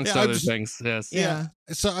 things. Amongst Yeah, other things, yes. Yeah.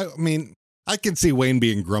 So I mean, I can see Wayne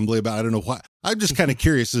being grumbly about it. I don't know why. I'm just kind of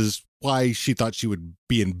curious as why she thought she would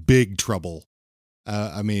be in big trouble.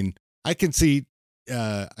 I mean, I could see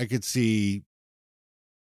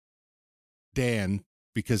Dan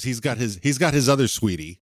because he's got his other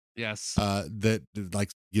sweetie Yes. that like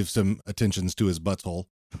gives him attentions to his butthole.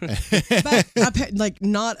 But like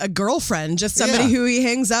not a girlfriend, just somebody Yeah. who he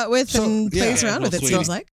hangs out with So, and yeah. plays Yeah, around with, it real seems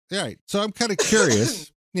sweet. like. Right. So I'm kind of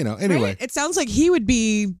curious, anyway. Right? It sounds like he would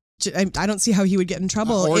be, I don't see how he would get in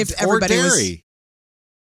trouble Or- if or everybody was. Derry.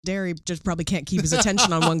 Derry just probably can't keep his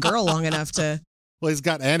attention on one girl long enough to. Well, he's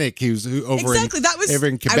got Anik, who's over Exactly. That was, over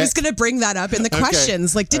in I Quebec. was going to bring that up in the Okay.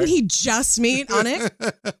 questions. Like, didn't All right. he just meet on it?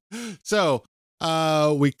 So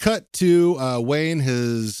we cut to Wayne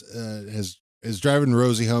is driving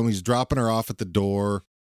Rosie home. He's dropping her off at the door,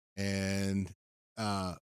 and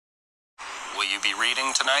Will you be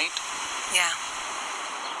reading tonight? Yeah.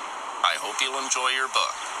 I hope you'll enjoy your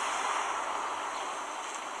book.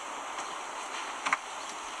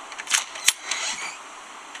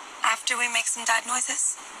 After we make some dad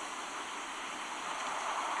noises?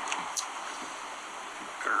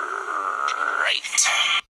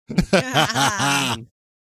 Great.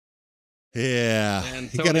 yeah, And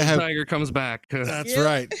you Tony gotta the have. Tiger comes back. That's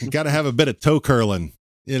right. You gotta have a bit of toe curling,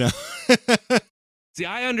 you know. See,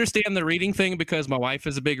 I understand the reading thing because my wife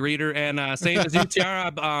is a big reader, and same as you,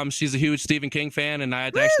 Tiara. She's a huge Stephen King fan, and I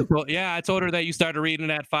had actually I told her that you started reading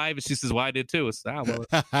at 5, and she says, "Well, I did too." Well,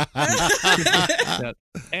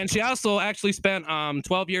 and she also actually spent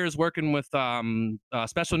 12 years working with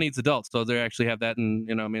special needs adults, so they actually have that, and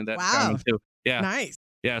that Wow. common too. Yeah, Nice.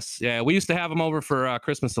 yes, yeah. We used to have them over for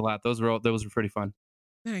Christmas a lot. Those were pretty fun.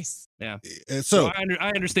 Nice. Yeah. So So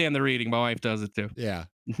I understand the reading. My wife does it too. yeah,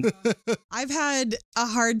 I've had a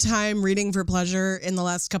hard time reading for pleasure in the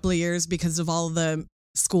last couple of years because of all the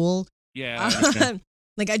school. Yeah. I understand.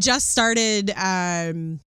 Like I just started.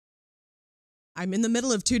 I'm in the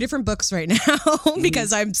middle of 2 different books right now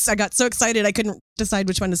because I got so excited I couldn't decide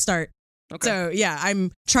which one to start. Okay. So yeah,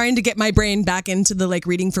 I'm trying to get my brain back into the like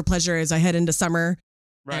reading for pleasure as I head into summer.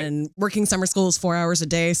 Right. And working summer school is 4 hours a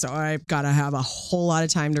day, so I've got to have a whole lot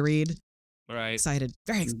of time to read. Right. Excited,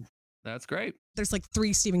 very excited. That's great. There's like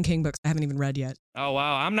 3 Stephen King books I haven't even read yet. Oh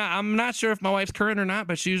wow. I'm not sure if my wife's current or not,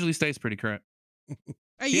 but she usually stays pretty current.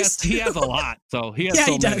 He has a lot. So he has Yeah,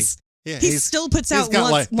 so he many. does. yeah. He still puts out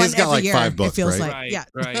got one he's got every like year. 5 books, it feels right? like Right, yeah,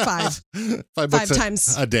 right. 5. 5 books 5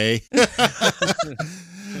 times. a day.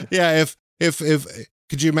 Yeah, if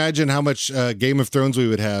could you imagine how much Game of Thrones we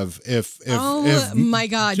would have if Oh my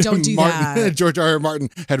God, don't do that. George R. R. Martin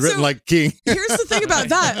had written So- like King. Here's the thing about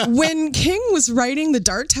that. When King was writing the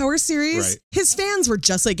Dark Tower series, Right. his fans were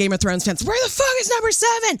just like Game of Thrones fans. Where the fuck is number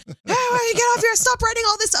 7? Get off here. Stop writing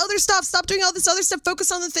all this other stuff. Stop doing all this other stuff.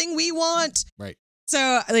 Focus on the thing we want. Right.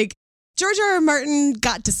 So, like, George R. R. Martin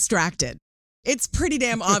got distracted. It's pretty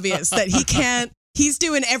damn obvious that he can't. He's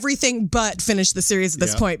doing everything but finish the series at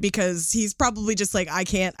this Yeah. point because he's probably just like, I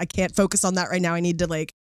can't focus on that right now. I need to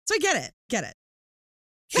like. So I get it.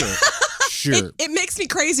 Sure. It makes me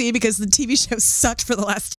crazy because the TV show sucked for the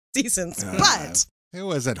last 2 seasons. But It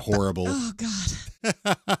wasn't horrible. oh god,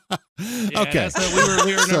 Yeah, Okay. so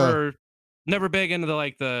we were So- never big into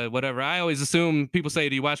the whatever. I always assume people say,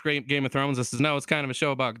 "Do you watch Game of Thrones?" I says, "No, it's kind of a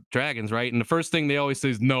show about dragons, right?" And the first thing they always say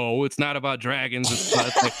is, "No, it's not about dragons." It's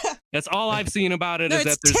like, that's all I've seen about it No, is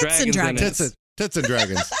it's that there's tits and dragons in it. dragons. Tits and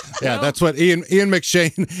dragons. Yeah, Well- that's what Ian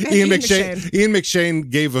McShane. Ian McShane. McShane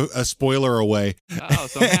gave a spoiler away. Oh,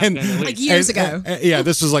 so it happened at least. Like years ago. Yeah,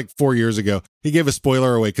 this was like 4 years ago. He gave a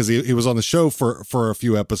spoiler away because he was on the show for a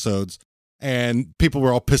few episodes, and people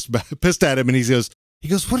were all pissed at him. And he goes,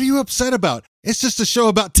 "What are you upset about? It's just a show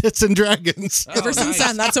about tits and dragons." Oh, Ever since nice.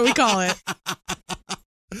 then, that's what we call it. That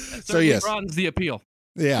So certainly yes, broadens the appeal.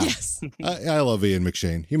 yeah, Yes. I love Ian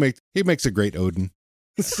McShane. He makes a great Odin.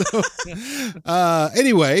 So,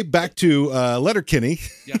 anyway, back to Letterkenny.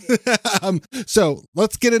 Yes. So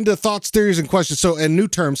let's get into thoughts, theories, and questions. So, and new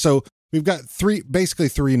terms. So we've got basically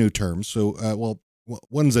three new terms. So,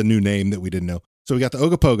 one's a new name that we didn't know. So we got the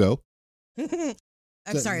Ogopogo.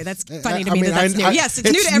 I'm sorry, that's I- funny to I me mean, that that's new. I- Yes,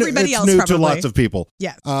 it's new to everybody it's else, new probably. to lots of people.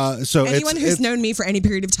 Yeah. So Anyone it's who's known me for any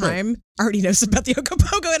period of time already knows about the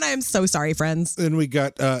Ogopogo, and I am so sorry, friends. Then we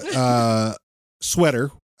got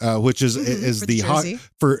sweater, which is For the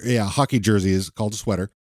jersey. hockey jersey is called a sweater.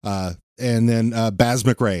 And then Baz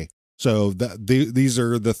McRae. So these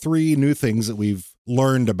are the 3 new things that we've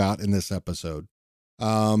learned about in this episode.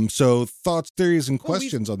 So thoughts, theories, and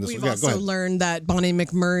questions on this. We've Yeah, go also ahead. learned that Bonnie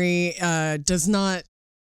McMurray does not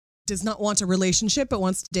does not want a relationship but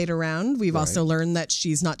wants to date around. We've also learned that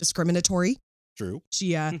she's not discriminatory. True.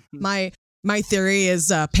 She my theory is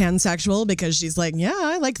pansexual because she's like, yeah,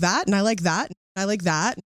 I like that and I like that and I like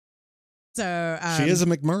that. So she is a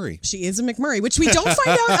McMurray. She is a McMurray, which we don't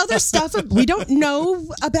find out other stuff. We don't know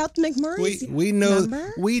about the McMurrays. We know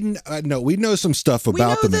we know some stuff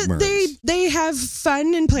about the McMurrays. They have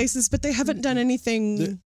fun in places, but they haven't done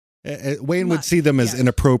anything. Wayne would see them as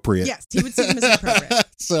inappropriate. Yes, he would see them as inappropriate.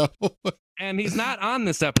 So, and he's not on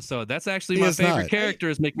this episode. That's actually my favorite character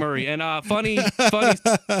is McMurray. And funny. I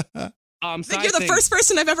think you're the first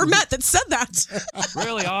person I've ever met that said that.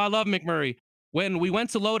 Really? Oh, I love McMurray. When we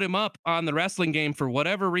went to load him up on the wrestling game, for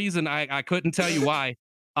whatever reason, I couldn't tell you why,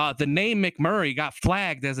 the name McMurray got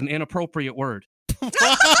flagged as an inappropriate word.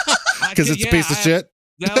 Because it's a piece of shit?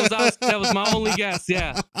 That was my only guess,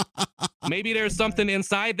 yeah. Maybe there's something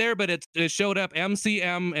inside there, but it showed up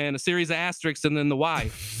MCM and a series of asterisks and then the Y.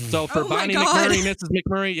 So for Bonnie McMurray, Mrs.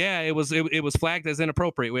 McMurray, yeah, it was flagged as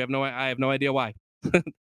inappropriate. I have no idea why.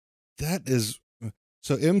 That is...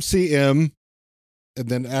 So MCM and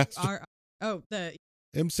then asterisk... the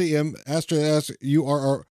MCM asterisk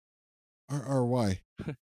URRRY.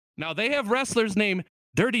 Now they have wrestlers named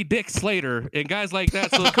Dirty Dick Slater and guys like that.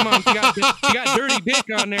 So come on, you got Dirty Dick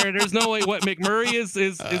on there. There's no way what McMurray is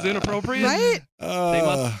inappropriate, right?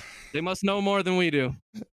 They must know more than we do.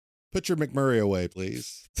 Put your McMurray away,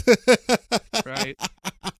 please. Right.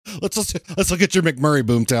 Let's look at your McMurray,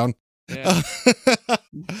 Boomtown. Yeah.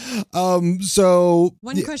 So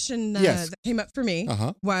one question that came up for me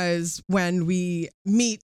was when we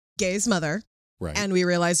meet Gay's mother, right? And we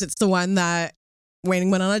realize it's the one that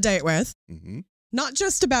Wayne went on a date with. Mm-hmm. Not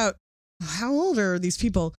just about how old are these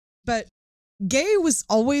people, but Gay was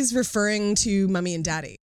always referring to Mommy and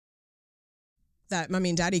Daddy. That Mommy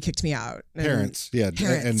and Daddy kicked me out. Parents,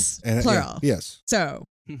 parents, and plural. Yes. So,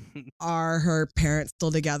 are her parents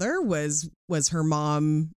still together? Was her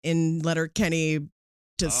mom in Letterkenny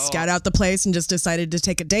to scout out the place and just decided to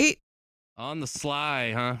take a date? On the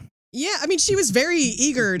sly, huh? Yeah, I mean, she was very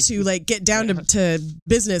eager to get down to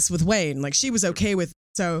business with Wayne. Like she was okay with.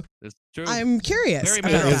 So it's true. I'm curious.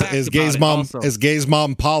 Is Gay's mom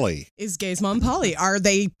Polly? Is Gay's mom Polly? Are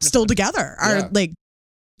they still together? Are like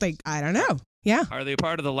I don't know. Yeah. Are they a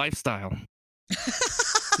part of the lifestyle?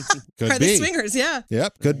 Could Are be. they swingers? Yeah.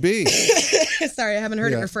 Yep, could be. Sorry, I haven't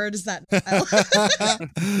heard it referred as that.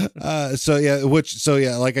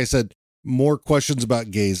 Like I said, more questions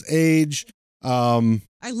about Gay's age.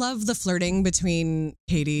 I love the flirting between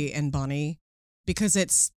Katie and Bonnie because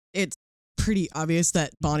it's pretty obvious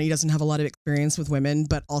that Bonnie doesn't have a lot of experience with women,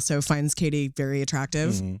 but also finds Katie very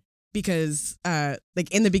attractive. Mm-hmm. Because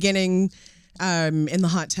in the beginning, in the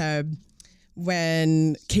hot tub,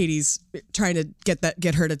 when Katie's trying to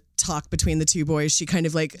get her to talk between the two boys, she kind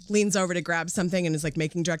of leans over to grab something and is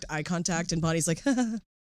making direct eye contact, and Bonnie's like, and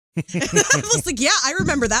I was like, yeah, I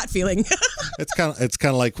remember that feeling. It's kind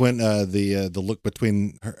of like when the look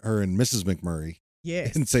between her and Mrs. McMurray.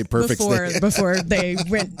 Yes. In St. Perfect's Day. Before they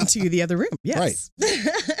went to the other room. Yes.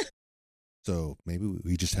 Right. So maybe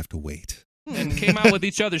we just have to wait. And came out with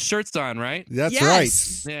each other's shirts on, right? That's right.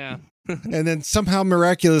 Yeah. And then somehow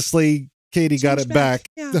miraculously Katie got it back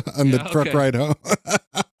on the truck ride home.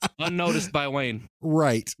 Unnoticed by Wayne.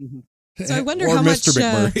 Right. So I wonder how much.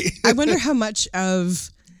 I wonder how much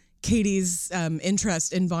of Katie's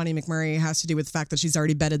interest in Bonnie McMurray has to do with the fact that she's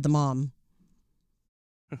already bedded the mom.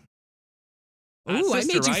 Ooh, I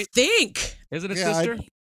made you think. Is it a sister?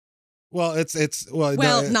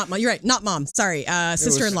 Not mom. You're right. Not mom. Sorry,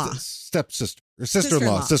 sister-in-law, stepsister, or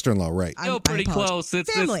sister-in-law. Right? Still pretty close.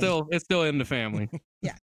 It's still in the family.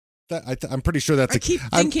 Yeah. I'm pretty sure that's. I keep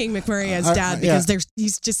thinking McMurray as dad because he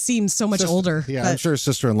just seems so much older. Yeah, I'm sure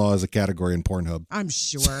sister-in-law is a category in Pornhub. I'm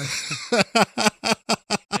sure.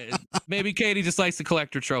 Maybe Katie just likes to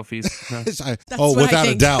collect her trophies. Without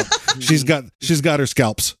a doubt, she's got her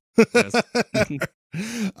scalps.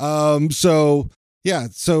 So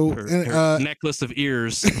her necklace of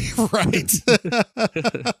ears. Right.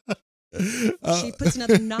 She puts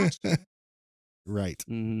another notch. Right.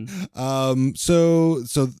 Mm-hmm. So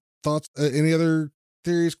thoughts? Any other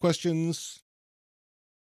theories? Questions?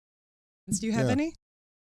 Do you have any?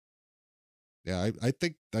 Yeah, I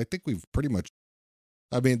think we've pretty much.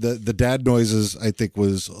 I mean, the dad noises I think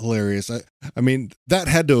was hilarious. I mean, that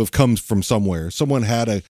had to have come from somewhere. Someone had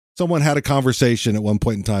a conversation at one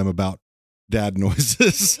point in time about dad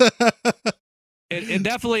noises. It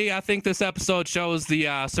definitely, I think this episode shows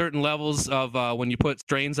the certain levels of when you put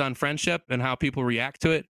strains on friendship and how people react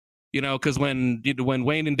to it. Because when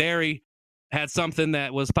Wayne and Derry had something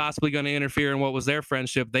that was possibly going to interfere in what was their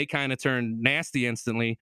friendship, they kind of turned nasty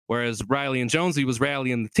instantly. whereas Riley and Jonesy was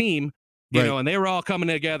rallying the team, you Right. know, and they were all coming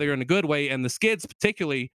together in a good way. And the Skids,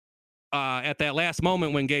 particularly at that last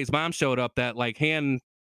moment when Gay's mom showed up, that like handshake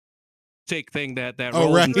thing that Oh,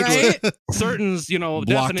 rolls right. into Right? a certain, you know,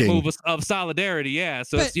 definite Blocking. move of solidarity. Yeah.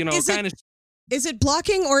 So But it's, you know, is it- kind of. Is it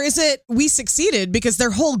blocking or is it we succeeded? Because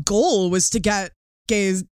their whole goal was to get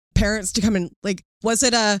Gay's parents to come and like, was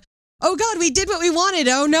it a, oh God, we did what we wanted.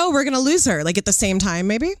 Oh no, we're going to lose her. Like at the same time,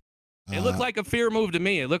 maybe? It looked like a fear move to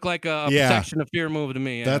me. It looked like a Yeah. protection of fear move to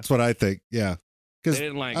me. Yeah. That's what I think. Yeah. They Because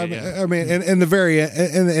didn't like I it. mean, Yeah. I mean,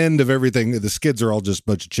 in the end of everything, the Skids are all just a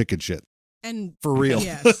bunch of chicken shit And for real.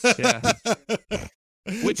 Yes. Yeah.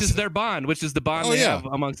 Which is their bond, which is the bond Oh, they yeah. have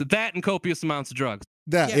amongst that and copious amounts of drugs.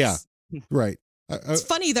 That Yes. yeah, right. It's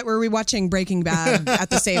funny that we're rewatching Breaking Bad at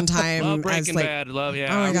the same time Love as Breaking like, Bad. Love,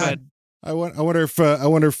 yeah. Oh my I'm God. glad. I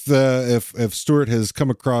wonder if Stuart has come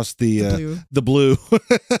across the blue. blue.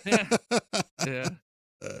 Yeah.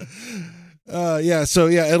 Yeah. So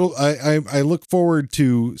yeah, I look forward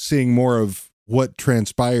to seeing more of what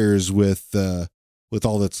transpires with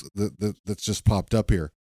all that's just popped up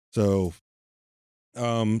here. So,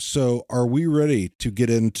 so are we ready to get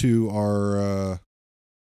into our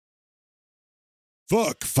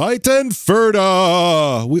fight and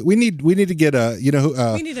Ferda? We need to get a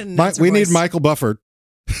we need a we need voice. Michael Bufford.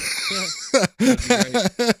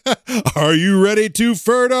 Are you ready to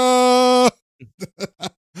Ferda?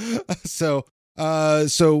 So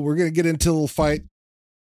we're gonna get into a little fight,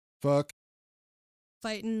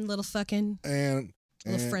 Fighting, little fucking, and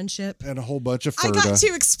little friendship. and a whole bunch of I Ferda. got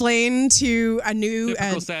to explain to a new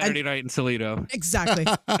Typical Saturday night in Toledo. Exactly.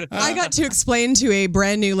 I got to explain to a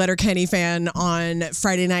brand new Letterkenny fan on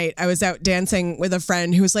Friday night. I was out dancing with a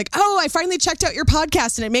friend who was like, "Oh, I finally checked out your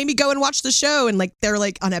podcast and it made me go and watch the show." And like they're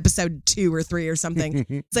like on episode 2 or 3 or something.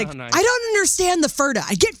 It's like, Oh, nice. I don't understand the Ferda.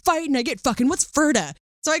 I get fighting, I get fucking. What's Ferda?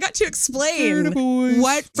 So I got to explain Ferda boys.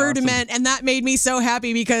 what Ferda Awesome. meant, and that made me so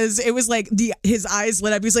happy because it was like his eyes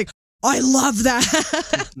lit up. He's like, "I love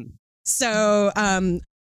that." So,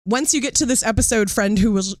 once you get to this episode, friend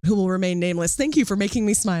who will remain nameless, thank you for making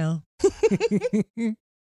me smile.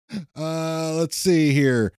 Let's see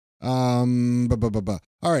here. All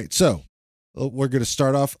right, so we're going to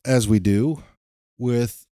start off as we do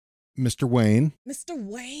with Mr. Wayne. Mr.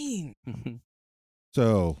 Wayne.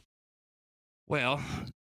 So Well,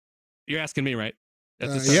 you're asking me, right?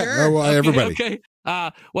 That's a yeah, start. Sure. well, everybody. Okay.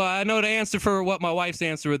 Well, I know the answer for what my wife's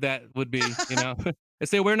answer with that would be. You know, I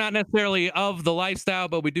say we're not necessarily of the lifestyle,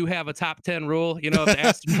 but we do have a top 10 rule. You know, if the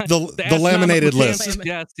astronaut, The laminated astronomical list.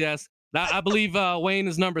 chances- Yes. Now, I believe Wayne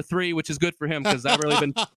is number 3, which is good for him because I've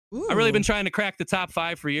really been trying to crack the top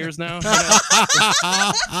 5 for years now. You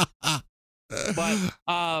know?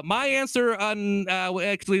 But my answer on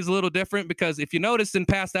actually is a little different because if you notice in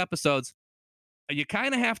past episodes, you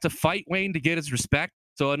kind of have to fight Wayne to get his respect.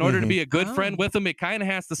 So in order to be a good friend with him, it kind of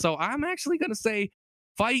has to. So I'm actually going to say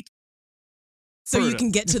fight. So you Ferda.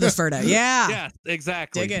 can get to the Ferda. Yeah. Yes,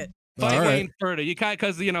 exactly. Dig it. Fight All right. Wayne Ferda. You kind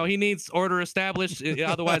because he needs order established.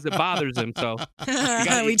 Otherwise, it bothers him. So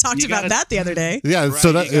We talked you about gotta- that the other day. Yeah, Right,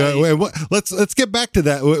 so that you gotta- let's get back to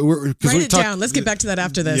that. Write it down. Let's get back to that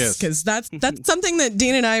after this Yes. because that's something that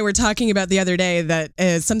Dean and I were talking about the other day. That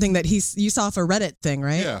is something that you saw off a Reddit thing,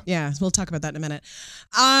 right? Yeah. Yeah. We'll talk about that in a minute.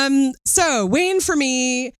 So Wayne for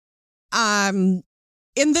me, in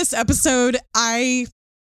this episode,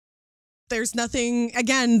 there's nothing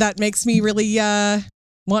again that makes me really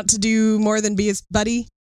want to do more than be his buddy,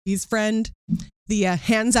 his friend. The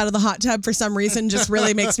hands out of the hot tub for some reason just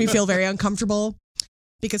really makes me feel very uncomfortable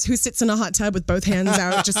because who sits in a hot tub with both hands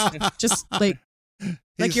out, just like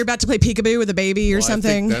you're about to play peekaboo with a baby or Well, I think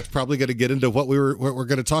something. that's probably going to get into what we're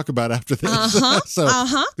going to talk about after this. So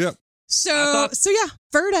yep, So yeah,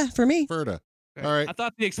 Ferda for me. Ferda. All right. I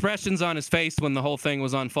thought the expressions on his face when the whole thing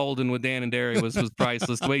was unfolding with Dan and Derry was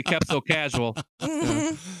priceless. The way he kept so casual.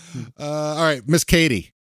 Mhm. All right, Miss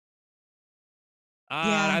Katie.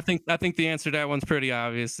 Yeah. I think the answer to that one's pretty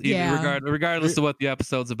obvious. Yeah. Regardless of what the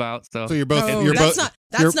episode's about. So So you're both. Oh, you're that's both.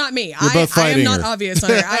 that's not me. you're both I am fighting not her. obvious on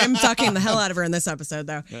her. I am fucking the hell out of her in this episode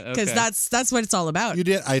though, because okay. that's what it's all about. You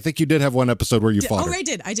did. I think you did have one episode where you fought her. I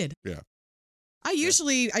did. Yeah. I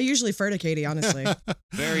usually Ferda Katie, honestly.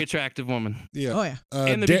 very attractive woman. Yeah. Oh yeah.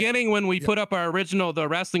 In the beginning, when we put up our original the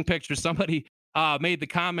wrestling picture, somebody made the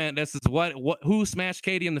comment, "This is what who smashed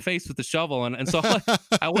Katie in the face with the shovel?" And so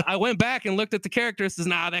I went back and looked at the character. Says,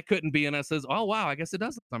 "Nah, that couldn't be." And I says, "Oh wow, I guess it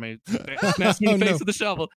does." I mean, smashed me in the face with the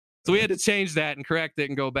shovel. So we had to change that and correct it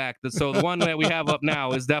and go back. So the one that we have up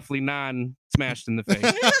now is definitely non-smashed in the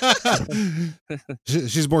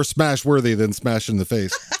face. She's more smash worthy than smash in the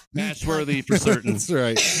face. Smash worthy for certain. That's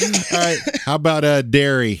right. All right. How about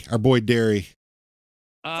Derry, our boy Derry?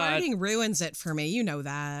 Farting ruins it for me. You know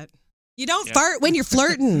that. You don't fart when you're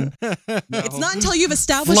flirting. No. It's not until you've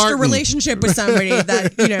established Flartin'. a relationship with somebody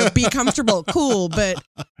that, be comfortable, cool. But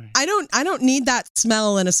I don't need that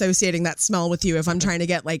smell and associating that smell with you if I'm trying to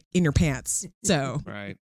get like in your pants. So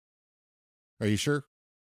Right. Are you sure?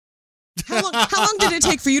 how long did it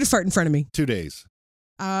take for you to fart in front of me? 2 days.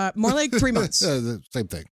 More like 3 months. Same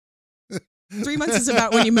thing. 3 months is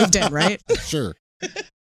about when you moved in, right? Sure.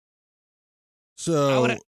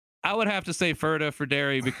 So I would have to say Ferda for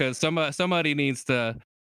Derry because somebody needs to,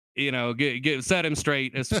 get set him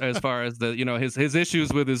straight as far as the his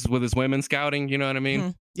issues with his women scouting. You know what I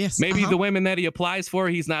mean? Yes. Maybe the women that he applies for,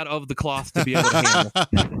 he's not of the cloth to be able to handle.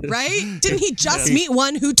 Right? Didn't he just meet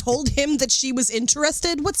one who told him that she was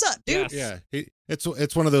interested? What's up, dude? Yes. yeah,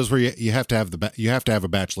 it's one of those where you have to have a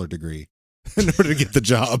bachelor degree in order to get the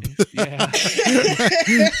job. Yeah.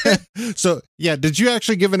 So did you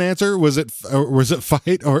actually give an answer? Was it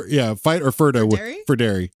fight or Ferda For Derry? for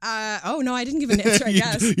Derry? Oh no, I didn't give an answer. I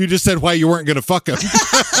guess You just said why you weren't going to fuck him.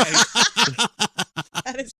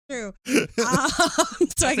 that is true.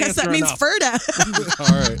 So I guess that answer means enough. Ferda,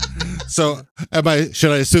 All right. So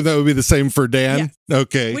should I assume that would be the same for Dan? Yes.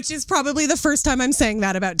 Okay. which is probably the first time I'm saying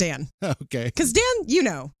that about Dan. Okay. Because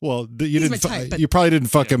Dan, Well, He's my type, but- you probably didn't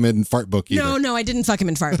fuck him in Fart Book either. No, I didn't fuck him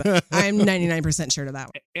in fart, but I'm 99% sure to that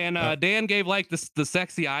one. And Dan gave like the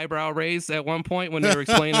sexy eyebrow raise at one point when they were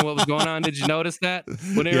explaining what was going on. Did you notice that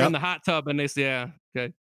when they were Yeah. in the hot tub and they said,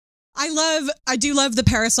 okay. I do love the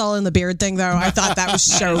parasol and the beard thing though. I thought that was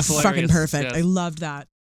so That's hilarious. fucking perfect. Yes. I loved that.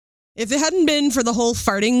 If it hadn't been for the whole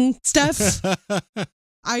farting stuff,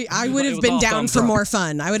 I would It have was been all down thumbs for up. more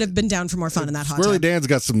fun. I would have been down for more fun in that hot Really, tub. Dan's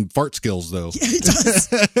got some fart skills though. Yeah, he does.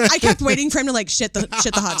 I kept waiting for him to like shit the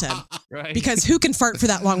hot tub Right. because who can fart for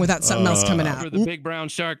that long without something else coming For out? the big brown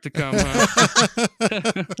shark to come.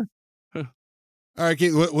 Huh? All right,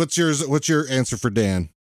 Keith, what's yours? What's your answer for Dan?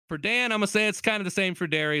 For Dan, I'm gonna say it's kind of the same for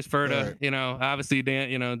Darius Ferda. Right. Obviously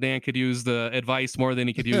Dan could use the advice more than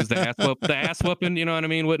he could use the ass whooping. You know what I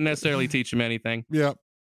mean? Wouldn't necessarily teach him anything. Yeah.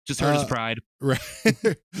 Just hurt his pride. Right.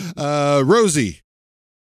 Rosie.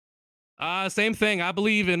 Same thing. I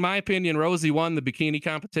believe, in my opinion, Rosie won the bikini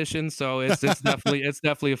competition, so it's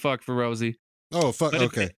definitely a fuck for Rosie. Oh, fuck. But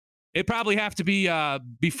Okay. It'd probably have to be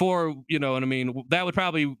before, you know what I mean? That would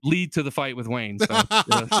probably lead to the fight with Wayne. So,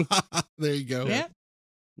 There you go. Yeah.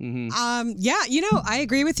 Mhm. I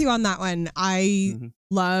agree with you on that one. I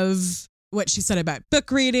love what she said about book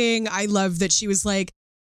reading. I love that she was like,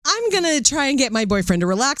 I'm going to try and get my boyfriend to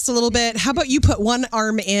relax a little bit. How about you put one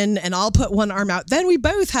arm in and I'll put one arm out? Then we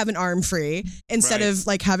both have an arm free instead Right. of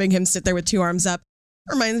like having him sit there with two arms up.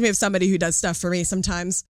 Reminds me of somebody who does stuff for me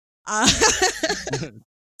sometimes.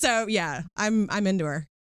 So yeah, I'm into her.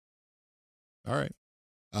 All right.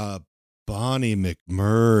 Bonnie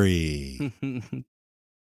McMurray.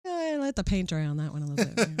 I let the paint dry on that one a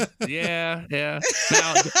little bit. Yeah.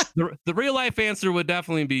 Now, the real life answer would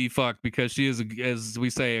definitely be fuck, because she is, as we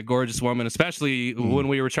say, a gorgeous woman, especially when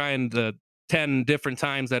we were trying the 10 different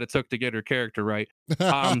times that it took to get her character right.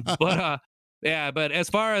 But as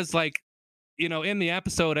far as like, you know, in the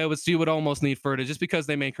episode, you would almost need Ferda just because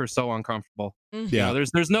they make her so uncomfortable. Yeah. You know,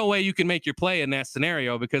 there's no way you can make your play in that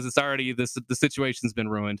scenario because it's already the situation's been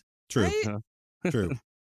ruined. True. Right? True.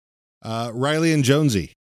 Riley and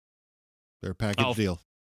Jonesy. They're a package deal.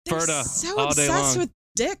 They're Ferda so all day obsessed long. with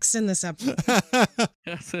dicks in this episode.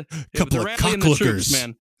 Couple They're of rallying the troops, cocklookers.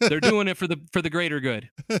 man. They're doing it for the greater good.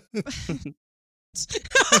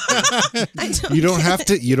 You don't have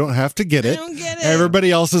to get I it. don't get it.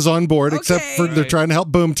 Everybody else is on board except Okay. for they're Right. trying to help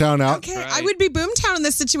Boomtown out. Okay, I Right. would be Boomtown in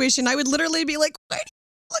this situation. I would literally be like, "Why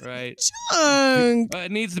do you Right. junk?"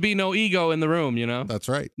 It needs to be no ego in the room, you know? That's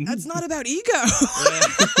right. That's not about ego.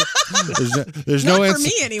 There's Not no for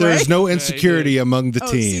me, anyway. There's no insecurity among the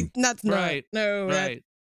Oh, team. see, that's not. Right. No, that- Right.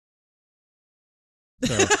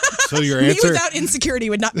 So your me answer without insecurity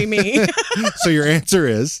would not be me. so your answer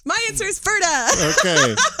is My answer is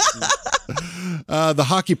Ferda. okay. The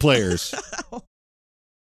hockey players.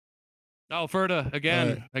 Oh, Ferda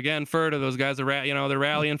again. Ferda. Those guys are, they're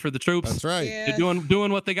rallying for the troops. That's right. Yeah. They're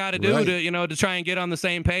doing what they got to do Right. to try and get on the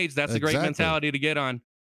same page. That's a great Exactly. mentality to get on.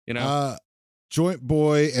 You know, Joint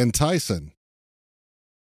Boy and Tyson.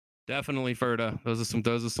 definitely Ferda. Those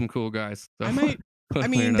are some cool guys. So, I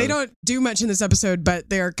mean, they don't do much in this episode, but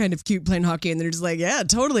they are kind of cute playing hockey, and they're just like, yeah,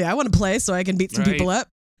 totally. I want to play so I can beat some Right. people up.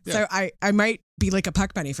 So I might be like a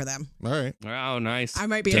puck bunny for them. All right. Oh, nice. I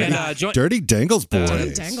might be Dirty, into that. Dirty Dangles boys.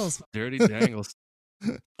 Dirty Dangles. Dirty Dangles.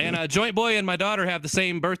 And Joint Boy and my daughter have the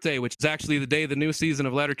same birthday, which is actually the day the new season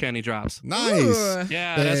of Letterkenny drops. Nice. Ooh.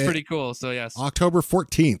 Yeah, that's pretty cool. So yes. October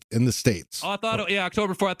 14th in the States. Oh, I thought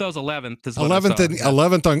October 4th. I thought it was 11th. Is what I 11th saw. and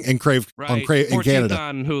 11th on Crave Right. in 14th Canada.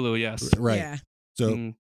 on Hulu. Yes. Right. Yeah. So,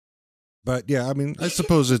 Mm. but yeah, I mean, I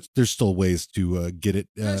suppose there's still ways to get it.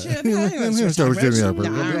 Anyway,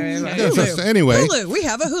 Hulu. We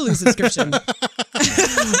have a Hulu subscription.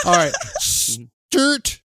 all right,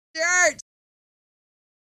 Sturt.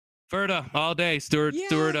 Ferda all day. Stuart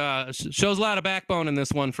shows a lot of backbone in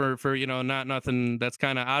this one for not nothing that's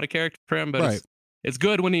kind of out of character for him, but Right. it's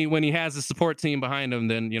good when he has a support team behind him.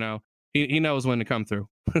 Then he knows when to come through.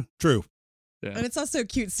 True. Yeah. And it's also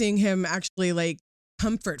cute seeing him actually like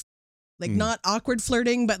comfort, like not awkward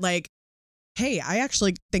flirting, but like, hey, I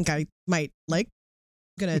actually think I might like,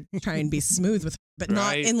 gonna try and be smooth with her, but not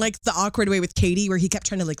Right. in like the awkward way with Katie where he kept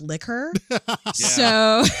trying to like lick her. Yeah.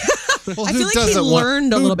 So Well, I who feel like he doesn't want-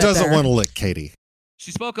 learned a little bit Who doesn't there. want to lick Katie?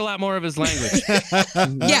 She spoke a lot more of his language.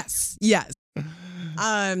 Yes.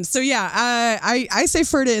 So yeah, I say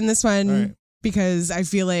Ferda in this one All right. because I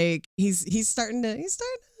feel like he's starting to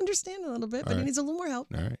understand a little bit, but All he right. needs a little more help.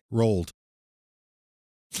 All right, rolled.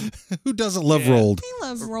 Who doesn't love Yeah. rolled? I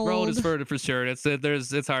love Rolled. Rolled is Ferda for sure.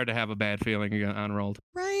 It's hard to have a bad feeling on Rolled.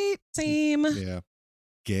 Right. Same. Yeah,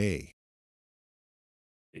 gay.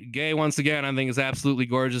 Gay, once again, I think is absolutely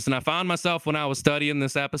gorgeous. And I found myself when I was studying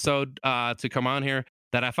this episode to come on here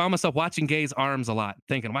that I found myself watching Gay's arms a lot,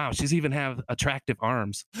 thinking, wow, she's even have attractive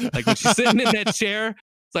arms. Like when she's sitting in that chair,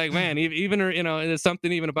 it's like, man, even her, there's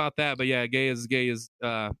something even about that. But yeah, Gay is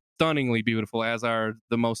stunningly beautiful, as are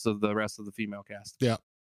the most of the rest of the female cast. Yeah.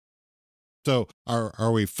 So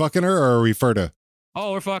are we fucking her or are we Ferda?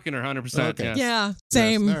 Oh, we're fucking her 100%. Okay. Yes. Yeah.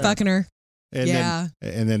 Same. All right. Fucking her. And Yeah.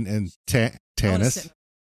 then I wanna Tannis. sit-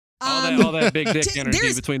 All that big dick energy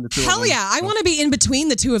there's- between the two Hell of them. yeah. I want to be in between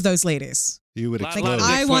the two of those ladies. You would Lot- explode. lot of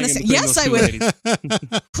I dick wanna swinging say- between yes, those I two would.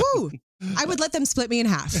 ladies. Whew. I would let them split me in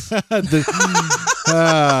half.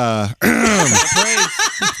 Praise.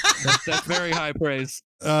 That's very high praise.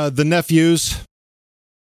 The nephews.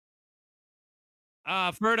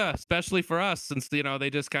 Ferda, especially for us, since they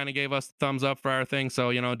just kind of gave us the thumbs up for our thing.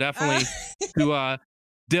 So definitely to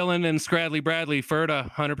Dylan and Scradley Bradley, Ferda,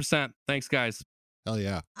 100%. Thanks, guys. Hell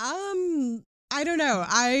yeah. I don't know.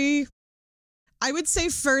 I would say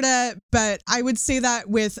Ferda, but I would say that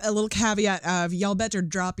with a little caveat of y'all better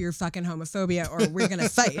drop your fucking homophobia or we're gonna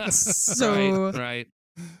fight. So right.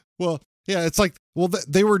 Well, yeah, it's like,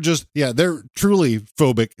 they were just, they're truly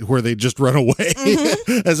phobic where they just run away,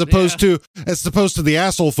 as opposed to the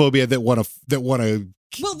asshole phobia that want to well,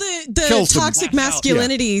 Kill the some- toxic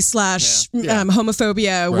masculinity / Yeah.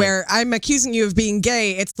 homophobia, Right. where I'm accusing you of being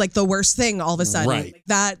gay, it's like the worst thing all of a sudden. Right.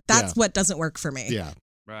 That's Yeah. what doesn't work for me. yeah.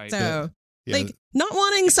 Right. So Yeah. like not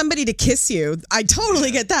wanting somebody to kiss you, I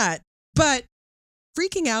totally get that. But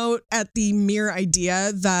freaking out at the mere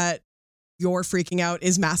idea that you're freaking out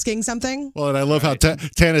is masking something. Well, and I love how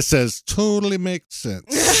Tannis says, totally makes sense.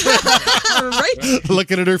 Right?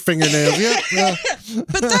 Looking at her fingernails. Yeah.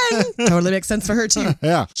 But then totally makes sense for her too.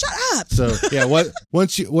 Yeah. Shut up. So yeah,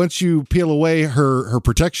 once you peel away her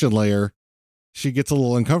protection layer, she gets a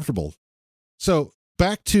little uncomfortable. So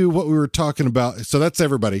back to what we were talking about. So that's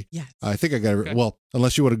everybody. Yes. I think I got it. Okay. Well,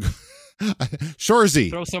 unless you want to go.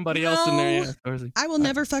 Shorzy. Throw somebody else in there. Yeah. Shorzy. I will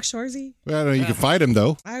never fuck Shorzy. I don't know, you can fight him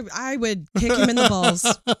though. I would kick him in the balls.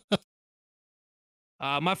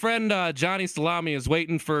 My friend Johnny Salami is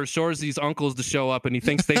waiting for Shorzy's uncles to show up, and he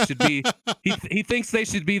thinks they should be. he thinks they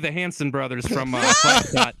should be the Hanson brothers from Fight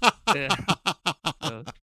Shot.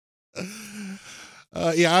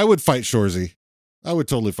 Yeah, I would fight Shorzy. I would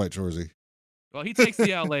totally fight Shorzy. Well, he takes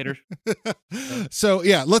the L later. So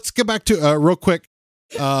yeah, let's get back to real quick.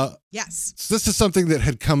 Yes. So this is something that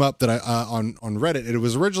had come up that I on Reddit. It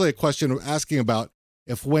was originally a question asking about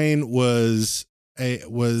if Wayne was a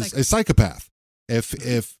psychopath.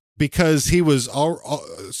 If because he was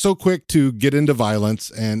so quick to get into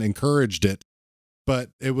violence and encouraged it, but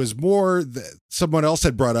it was more that someone else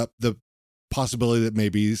had brought up the possibility that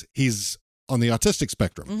maybe he's on the autistic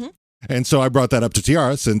spectrum. Mm-hmm. And so I brought that up to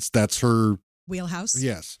Tiara since that's her Wheelhouse.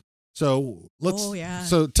 yes. So let's Oh, yeah.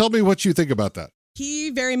 So tell me what you think about that. He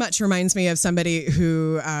very much reminds me of somebody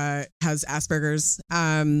who has Asperger's.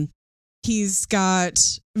 He's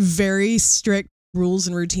got very strict rules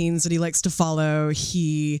and routines that he likes to follow.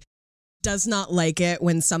 He does not like it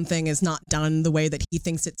when something is not done the way that he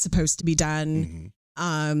thinks it's supposed to be done.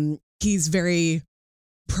 Mhm. He's very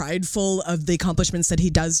prideful of the accomplishments that he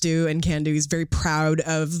does do and can do. He's very proud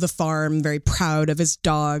of the farm, very proud of his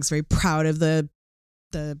dogs, very proud of the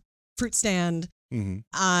fruit stand.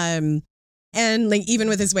 Mm-hmm. And like even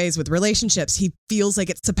with his ways with relationships, he feels like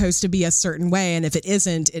it's supposed to be a certain way, and if it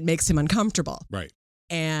isn't, it makes him uncomfortable. Right.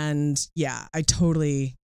 And yeah, I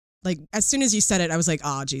totally, like, as soon as you said it, I was like,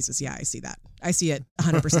 oh, Jesus, yeah, I see that. I see it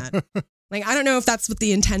 100%. Like, I don't know if that's what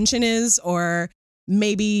the intention is, or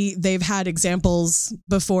maybe they've had examples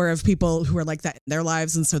before of people who are like that in their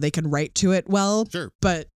lives, and so they can write to it well. Sure.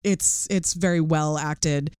 But it's very well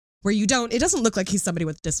acted, where it doesn't look like he's somebody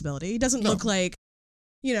with a disability. He doesn't look like,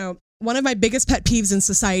 one of my biggest pet peeves in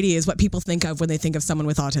society is what people think of when they think of someone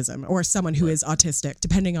with autism or someone who is autistic,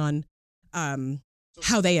 depending on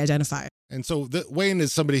how they identify. And so Wayne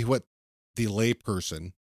is somebody what the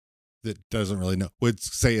layperson that doesn't really know would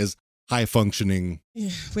say is high functioning.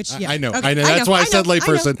 Which I know. Okay, I know. That's why I said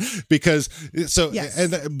layperson, because yes.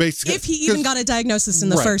 and basically if he even got a diagnosis in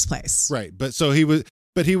the first place. Right. But so he would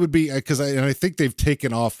be, because I think they've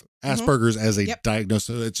taken off Asperger's as a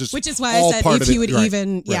diagnosis. It's just, which is why I said if he would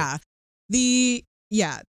even, right.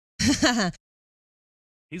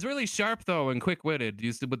 He's really sharp though and quick-witted.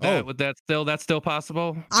 That's still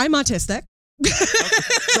possible? I'm autistic.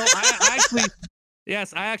 So I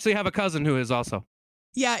actually have a cousin who is also.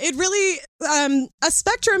 Yeah, it really, a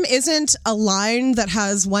spectrum isn't a line that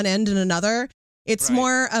has one end and another. It's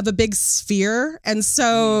more of a big sphere. And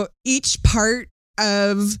so each part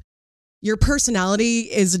of your personality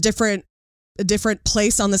is a different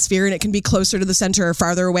place on the sphere, and it can be closer to the center or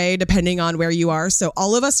farther away depending on where you are. So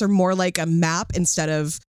all of us are more like a map instead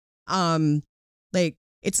of like,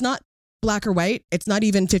 it's not black or white. It's not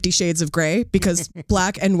even 50 Shades of Gray, because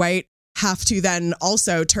black and white have to then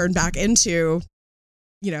also turn back into,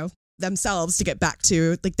 themselves to get back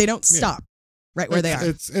to, like, they don't stop right where they are.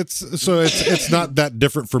 It's not that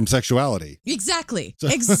different from sexuality. Exactly.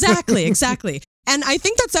 Exactly. And I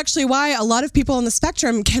think that's actually why a lot of people on the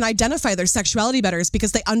spectrum can identify their sexuality better, is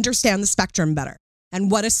because they understand the spectrum better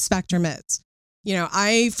and what a spectrum is.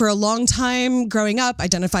 I, for a long time growing up,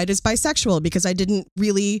 identified as bisexual because I didn't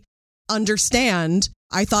really understand.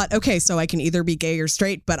 I thought, okay, so I can either be gay or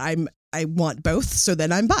straight, but I want both, so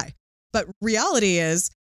then I'm bi. But reality is,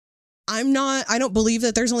 I don't believe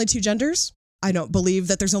that there's only two genders. I don't believe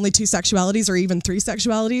that there's only two sexualities or even three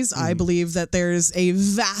sexualities. I believe that there's a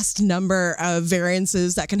vast number of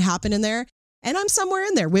variances that can happen in there. And I'm somewhere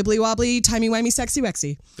in there. Wibbly wobbly, timey wimey, sexy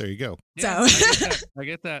wexy. There you go. Yeah, I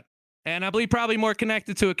get that. And I believe probably more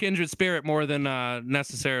connected to a kindred spirit more than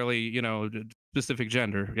necessarily, specific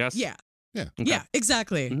gender. Yes? Yeah. Yeah. Okay. Yeah,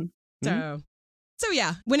 exactly. Mm-hmm. So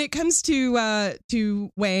yeah, when it comes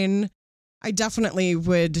to Wayne, I definitely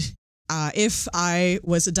would, if I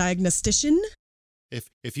was a diagnostician.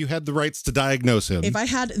 If you had the rights to diagnose him. If I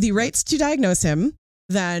had the rights to diagnose him,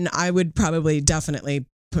 then I would probably definitely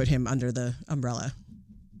put him under the umbrella.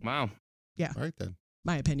 Wow. Yeah. All right then.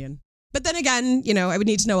 My opinion. But then again, I would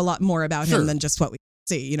need to know a lot more about him than just what we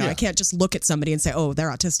see. I can't just look at somebody and say, oh, they're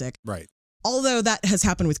autistic. Right. Although that has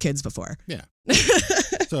happened with kids before. Yeah.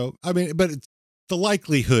 So, I mean, but the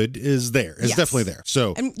likelihood is there. It's definitely there.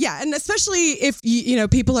 So, and especially if,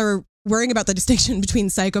 people are worrying about the distinction between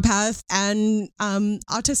psychopath and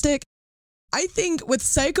autistic. I think with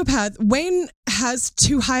psychopath, Wayne has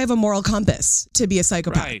too high of a moral compass to be a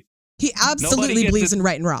psychopath. Right. He absolutely believes in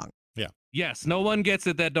right and wrong. Yeah. Yes. No one gets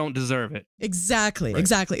it that don't deserve it. Exactly. Right.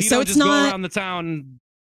 Exactly. He So don't it's just not go around the town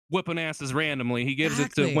whipping asses randomly. He gives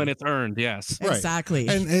it to when it's earned. Yes. Right. Exactly.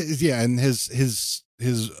 And and his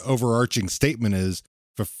overarching statement is,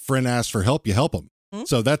 if a friend asks for help, you help him. Mm-hmm.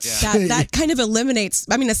 So that's that kind of eliminates.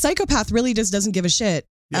 I mean, a psychopath really just doesn't give a shit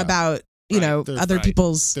about other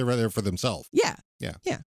people's. They're there for themselves. Yeah.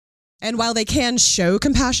 And while they can show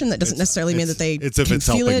compassion, that doesn't necessarily mean that they it's if can it's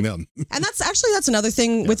feel helping it. them. And that's another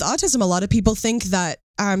thing with autism. A lot of people think that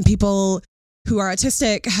people who are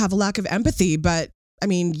autistic have a lack of empathy, but I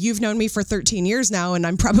mean, you've known me for 13 years now, and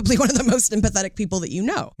I'm probably one of the most empathetic people that you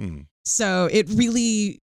know. So it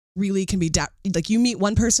really, really can be like you meet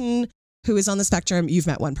one person who is on the spectrum, you've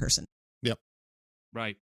met one person. Yep.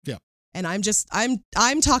 Right. Yeah. And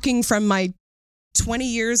I'm talking from my 20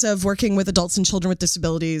 years of working with adults and children with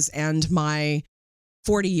disabilities and my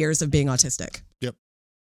 40 years of being autistic. Yep.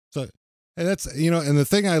 So, and that's, and the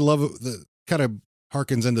thing I love that kind of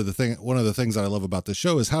harkens into one of the things that I love about this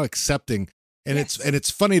show is how accepting, and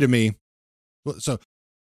it's funny to me. So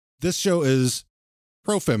this show is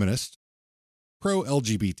pro-feminist,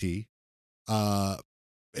 pro-LGBT,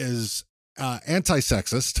 is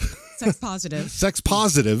anti-sexist, sex positive, sex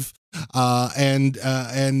positive, and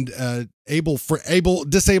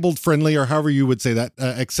disabled friendly, or however you would say that,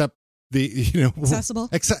 except the Accessible.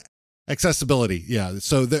 Accessibility. Yeah.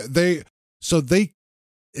 So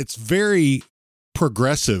it's very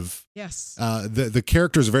progressive. Yes. The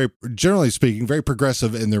characters are very, generally speaking, very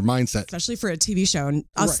progressive in their mindset, Especially for a TV show. And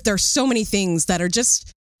Right. there's so many things that are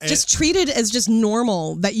just treated as just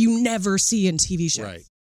normal that you never see in TV shows. right.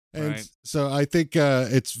 And Right. so I think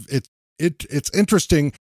it's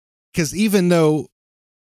interesting because even though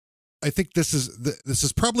I think this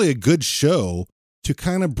is probably a good show to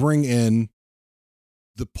kind of bring in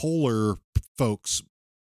the polar folks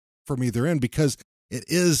from either end, because it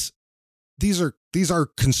is these are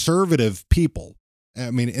conservative people.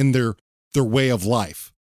 I mean, in their way of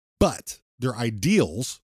life, but their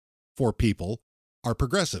ideals for people are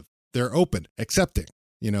progressive. They're open, accepting.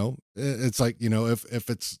 It's like, if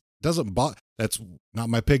it's doesn't that's not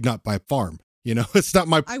my pig, not my farm. It's not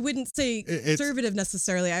my. I wouldn't say It's- conservative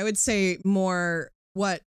necessarily. I would say more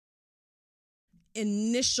what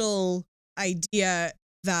initial idea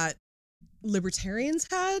that libertarians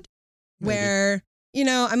had, Maybe. where,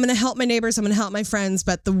 I'm going to help my neighbors, I'm going to help my friends,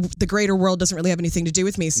 but the greater world doesn't really have anything to do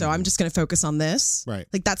with me. So I'm just going to focus on this. Right.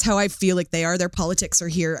 Like, that's how I feel like they are. Their politics are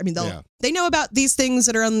here. I mean, Yeah. they know about these things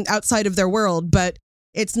that are outside of their world, but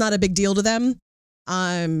it's not a big deal to them.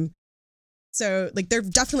 So like, they're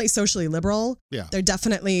definitely socially liberal. Yeah. They're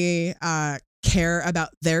definitely care about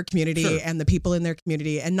their community Sure. and the people in their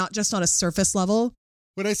community, and not just on a surface level.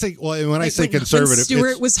 When I say Like, when conservative, Stewart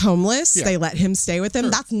it's- was homeless, Yeah. they let him stay with them.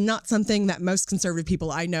 Sure. That's not something that most conservative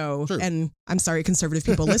people I know, Sure. and I'm sorry, conservative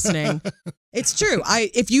people listening, it's true.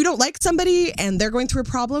 If you don't like somebody and they're going through a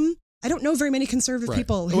problem, I don't know very many conservative Right.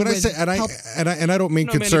 people who When I would say, and help. I don't mean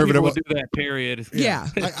Not many conservative. people do that. Period. Yeah.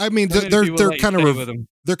 I mean, Not many they're people let you kind stay of with them.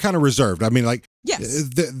 they're kind of reserved. I mean, like Yes.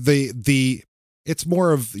 the it's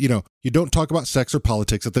more of, you don't talk about sex or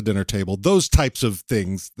politics at the dinner table. Those types of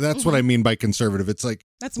things. That's what I mean by conservative. It's like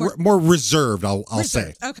That's more more reserved. I'll say.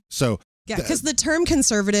 reserved. Okay. So Yeah, because the term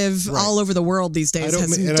conservative Right. all over the world these days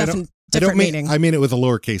has and different meaning. I mean it with a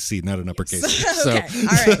lowercase c, not an uppercase c. So, Okay.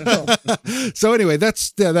 All right, so anyway,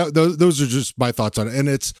 that's those are just my thoughts on it, and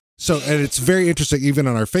it's very interesting even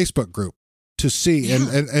on our Facebook group to see,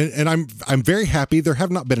 and I'm very happy there have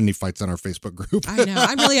not been any fights on our Facebook group. I know.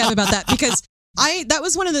 I'm really happy about that, because that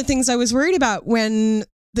was one of the things I was worried about when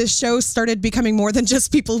the show started becoming more than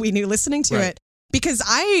just people we knew listening to Right. it, because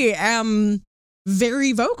I am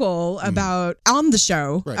very vocal about on the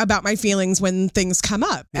show Right. about my feelings when things come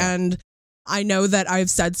up. Yeah. And I know that I've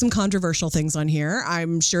said some controversial things on here.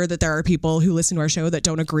 I'm sure that there are people who listen to our show that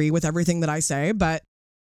don't agree with everything that I say, but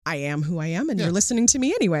I am who I am, and Yeah. you're listening to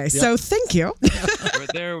me anyway. So thank you.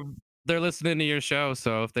 They're listening to your show,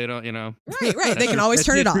 so if they don't, Right. They can always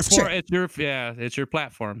turn it off. Sure. It's your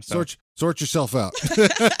platform. So. Sort yourself out.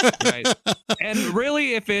 Right. And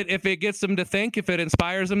really, if it gets them to think, if it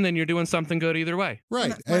inspires them, then you're doing something good either way. Right.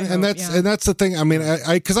 That's my And hope, that's the thing. I mean,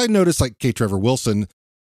 because I noticed like K. Trevor Wilson,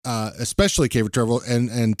 especially K. Trevor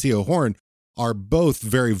and Theo Horn are both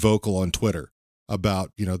very vocal on Twitter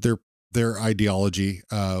about, their ideology,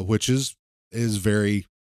 which is very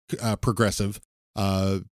progressive.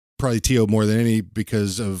 Probably Theo more than any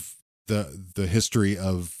because of the history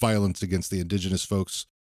of violence against the indigenous folks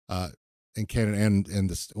in Canada and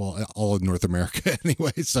this, well, all of North America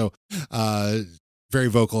anyway. So very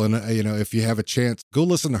vocal. And, if you have a chance, go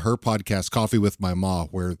listen to her podcast, Coffee with My Ma,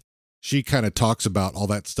 where she kind of talks about all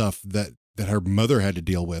that stuff that her mother had to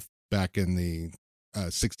deal with back in the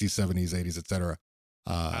 60s, 70s, 80s, etc.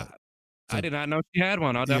 I did not know she had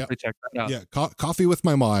one. I'll definitely check that out. Yeah, Coffee with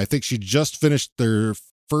My Ma. I think she just finished their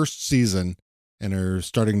first season and are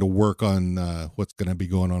starting to work on what's going to be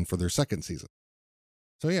going on for their second season.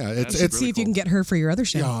 So yeah, it's See if you can get her for your other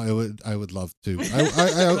show. yeah, I would love to.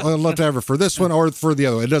 I'd love to have her for this one or for the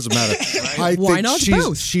other one. It doesn't matter. I Why think not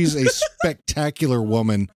both? she's a spectacular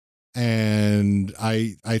woman, and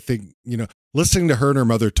I think listening to her and her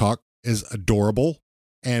mother talk is adorable,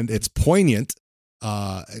 and it's poignant.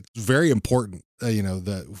 It's very important.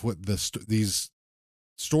 These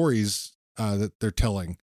stories that they're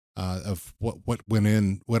telling of what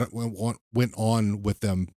went on with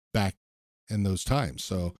them back in those times.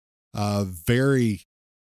 So very,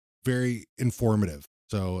 very informative.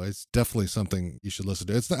 So it's definitely something you should listen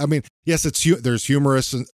to. It's not, I mean, yes, there's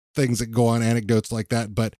humorous things that go on, anecdotes like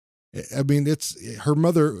that, but I mean, her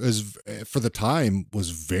mother is, for the time,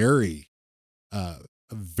 was very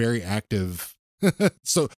active,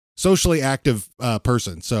 so socially active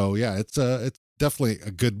person. So yeah, it's definitely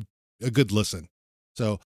a good listen.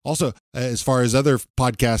 So also, as far as other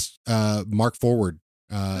podcasts, Mark Forward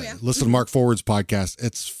yeah. Listen to Mark Forward's podcast.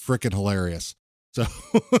 It's freaking hilarious. So,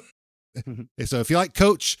 so if you like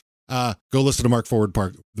Coach, go listen to the Mark Forward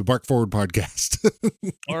podcast.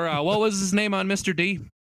 Or what was his name on Mr. D?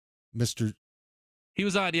 Mr. He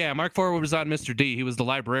was on, Mark Forward was on Mr. D. He was the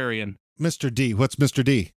librarian. Mr. D. What's Mr.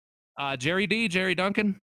 D? Jerry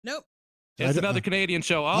Duncan. Nope. It's another Canadian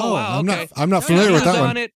show. Oh, wow. Okay. I'm not familiar with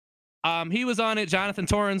that one. He was on it. Jonathan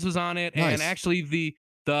Torrens was on it. Nice. And actually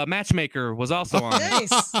the matchmaker was also on it.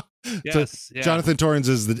 Nice. Yes. So Jonathan Torrens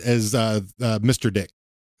is Mr. Dick.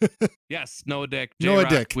 Yes. Noah Dick. Noah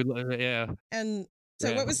J-Rock. Dick. And so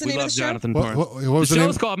Yeah, what was the we name of love the show? Jonathan What, Torrens. what was The the show name?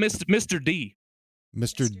 is called Mr. D.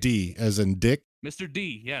 Mr. D, as in Dick. Mr.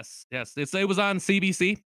 D. Yes. It was on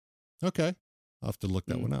CBC. Okay, I'll have to look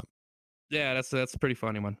that Mm. one up. Yeah, that's a pretty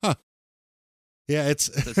funny one. Yeah, it's.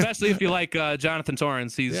 Especially if you like Jonathan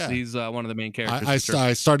Torrens. He's Yeah. he's one of the main characters. I for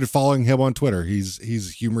sure. started following him on Twitter. He's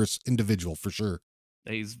a humorous individual for sure.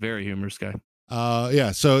 He's a very humorous guy.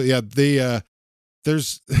 Yeah. So yeah,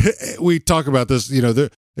 there's we talk about this. You know,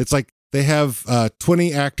 it's like they have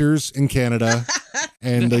 20 actors in Canada,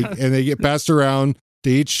 and they get passed around to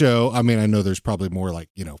each show. I mean, I know there's probably more, like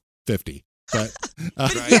 50, but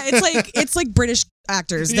But yeah, it's like British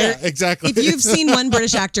actors. yeah, They're- exactly. If you've seen one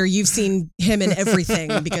British actor, you've seen him in everything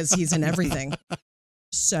because he's in everything.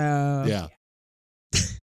 So yeah.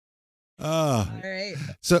 All right.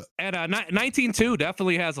 So And 19.2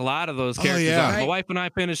 definitely has a lot of those characters. yeah. on. My Right. wife and I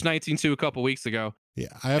finished 19.2 a couple weeks ago. yeah,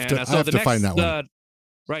 I have And, to so the next, find that one.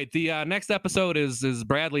 Right. The next episode is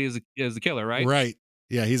Bradley is the killer, right? Right.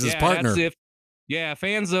 Yeah, he's his Yeah, partner. that's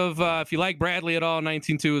fans of if you like Bradley at all,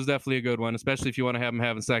 19.2 is definitely a good one, especially if you want to have him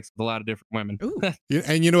having sex with a lot of different women. Ooh.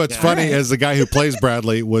 And you know what's Yeah. funny Right. is the guy who plays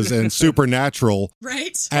Bradley was in Supernatural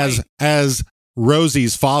Right. as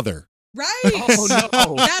Rosie's father. Right. Oh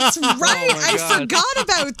no. That's right. Oh, my I God. forgot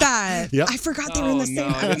about that. Yep. I forgot they were in the same no,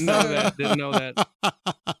 I didn't know episode. that. Didn't know that.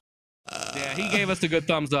 Yeah, he gave us a good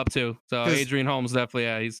thumbs up too. So 'Cause- Adrian Holmes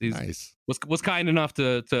definitely, he's Nice. was kind enough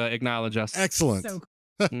to acknowledge us. Excellent. So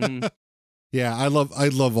Mhm. Yeah, I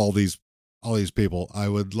love all these people. I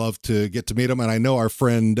would love to get to meet them, and I know our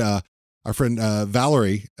friend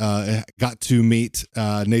Valerie got to meet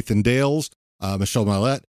Nathan Dales, Michelle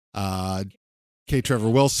Millette, K. Trevor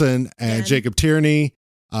Wilson, and Dan. Jacob Tierney,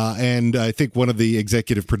 and I think one of the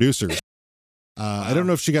executive producers. I don't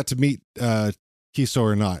know if she got to meet Kiso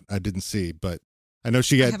or not. I didn't see, but I know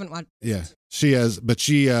she I got. haven't watched. Yeah, she has, but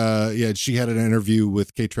she had an interview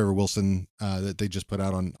with K. Trevor Wilson that they just put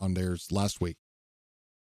out on theirs last week.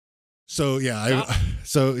 So yeah,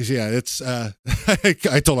 it's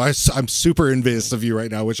I told her I'm super envious of you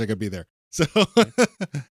right now. I wish I could be there. So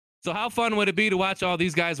So how fun would it be to watch all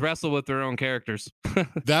these guys wrestle with their own characters?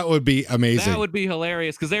 that would be amazing. That would be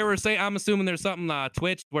hilarious because they were saying, I'm assuming there's something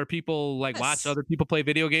Twitch where people like Yes. watch other people play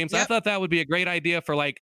video games. I Yep. thought that would be a great idea for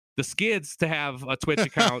like the Skids to have a Twitch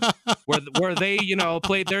account where they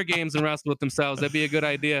played their games and wrestled with themselves. That'd be a good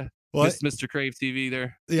idea. Well, Mr. Crave TV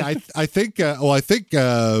there. yeah, I think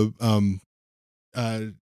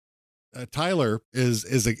Tyler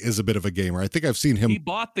is a bit of a gamer. I think I've seen He him.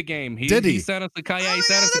 bought the game. He Did he? He sent us a Oh, he yeah,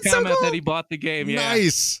 sent us a that's so comment cool. that he bought the game. Yeah,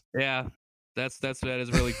 Nice. yeah. That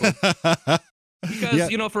is really cool. Because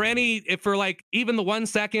Yeah. for like even the 1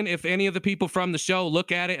 second, if any of the people from the show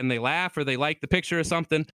look at it and they laugh or they like the picture or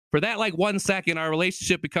something, for that like 1 second, our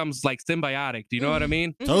relationship becomes like symbiotic. Do you know what I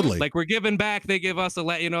mean? Totally. Like we're giving back, they give us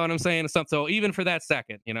you know what I'm saying? So even for that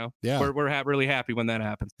second, Yeah. we're really happy when that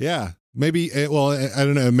happens. Yeah, maybe. Well, I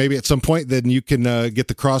don't know. Maybe at some point, then you can get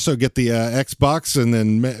the Xbox, and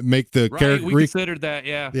then make the Right? character, We considered that.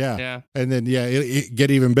 Yeah. Yeah. Yeah. and then it get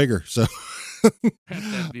even bigger. So,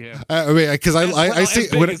 Yeah. I mean, because I see as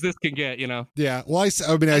big when as this can get, yeah. Well, I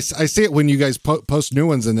see it when you guys post new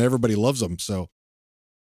ones, and everybody loves them. So,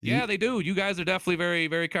 Yeah, they do. You guys are definitely very,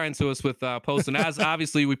 very kind to us with posting. As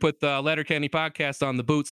obviously, we put the Letterkenny podcast on the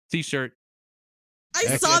Boots T-shirt. I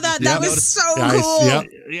Excellent. saw that. Yeah. That was so Nice. cool. Yep.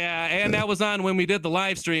 Yeah, and that was on when we did the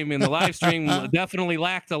live stream, and the live stream definitely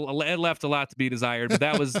it left a lot to be desired. But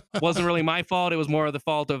that wasn't really my fault. It was more of the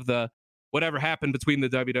fault of the whatever happened between the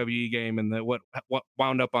WWE game and the what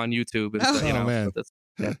wound up on YouTube. And, Oh. Man. that's-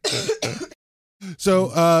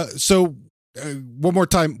 So one more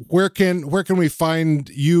time, where can we find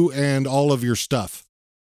you and all of your stuff?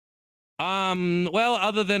 Well,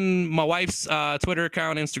 other than my wife's Twitter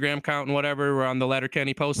account, Instagram account, and whatever, we're on the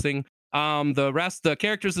Letterkenny posting. The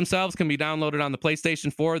characters themselves can be downloaded on the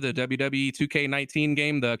PlayStation 4, the WWE 2K19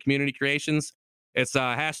 game, the community creations. It's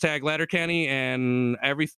hashtag Letterkenny, and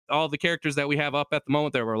all the characters that we have up at the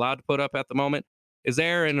moment that we're allowed to put up at the moment is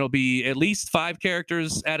there, and it'll be at least 5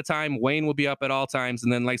 characters at a time. Wayne will be up at all times,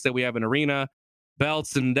 and then like I said, we have an arena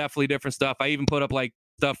belts and definitely different stuff. I even put up like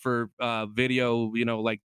stuff for video,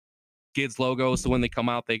 like kids logos. So when they come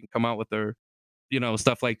out, they can come out with their,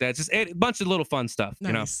 stuff like that. Just a bunch of little fun stuff,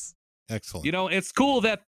 Nice. Excellent. It's cool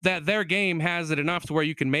that their game has it enough to where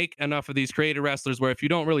you can make enough of these creative wrestlers where if you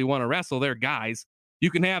don't really want to wrestle, they're guys,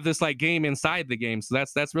 you can have this like game inside the game. So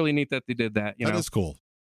that's really neat that they did that. That is cool.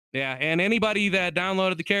 Yeah, and anybody that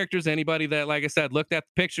downloaded the characters, anybody that, like I said, looked at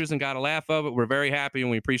the pictures and got a laugh of it, we're very happy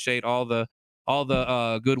and we appreciate all the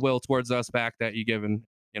goodwill towards us back that you given.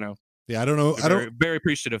 Yeah, I don't know. Very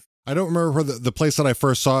appreciative. I don't remember where the place that I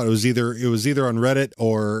first saw it. It was either on Reddit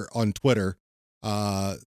or on Twitter.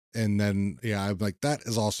 And then I'm like, that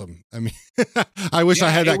is awesome. I mean, I wish I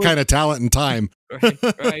had that kind of talent and time.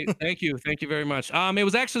 Right. Thank you very much. It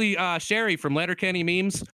was actually Sherry from Letterkenny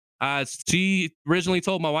Memes. She originally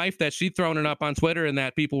told my wife that she'd thrown it up on Twitter and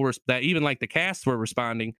that people were, that even like the cast were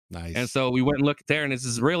responding. Nice. And so we went and looked there, and this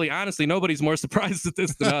is really, honestly, nobody's more surprised at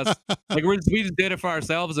this than us. Like we just did it for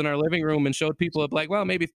ourselves in our living room and showed people like, well,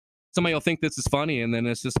 maybe somebody will think this is funny, and then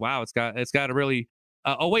it's just wow, it's got a really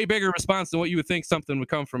a way bigger response than what you would think something would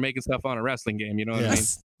come from making stuff on a wrestling game. You know what I mean?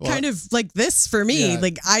 Kind of like this for me.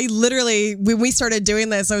 Like I literally, when we started doing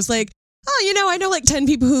this, I was like, oh, I know like 10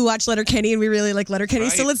 people who watch Letterkenny and we really like Letterkenny.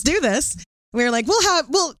 So let's do this. And we were like,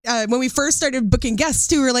 when we first started booking guests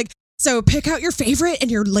too, we were like, so pick out your favorite and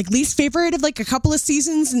your like least favorite of like a couple of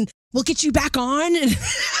seasons and we'll get you back on. And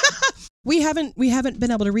we haven't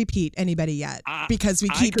been able to repeat anybody yet because we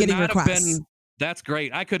keep getting requests. That's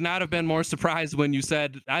great. I could not have been more surprised when you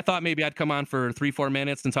said, I thought maybe I'd come on for 3-4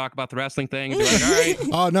 minutes and talk about the wrestling thing and be like, all right.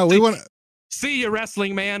 Oh, no, we want to see you,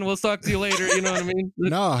 wrestling man. We'll talk to you later. You know what I mean?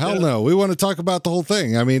 No, hell no. We want to talk about the whole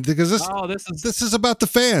thing. I mean, because this is about the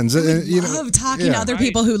fans. We love talking to other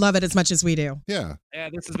people who love it as much as we do. Yeah. Yeah,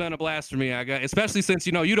 this has been a blast for me. Especially since,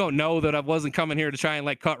 you don't know that I wasn't coming here to try and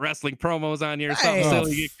like cut wrestling promos on you or something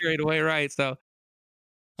silly, get carried away, right? So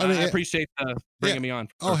I appreciate bringing me on.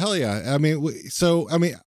 Oh, hell yeah. I mean,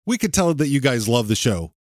 we could tell that you guys love the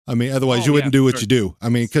show. I mean, otherwise you wouldn't do what you do. I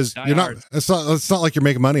mean, because you're not. It's not like you're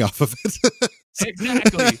making money off of it.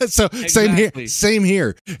 Exactly. So same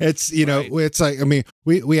here. It's it's like, I mean,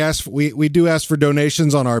 we do ask for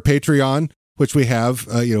donations on our Patreon, which we have.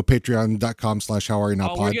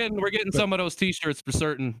 Patreon.com/howareyounowpod. We're getting some of those T-shirts for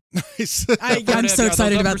certain. Nice. I'm so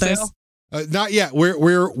excited about this. Not yet. We are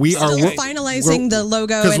finalizing the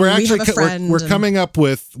logo, because we have a friend. We're coming up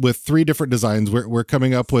with 3 different designs. We're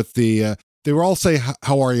coming up with the. They will all say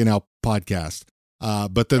 "How Are You Now" podcast,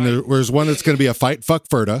 but then there's one that's going to be a fight fuck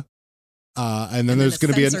Ferda, and then there's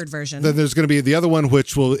going to be a censored version. Then there's going to be the other one,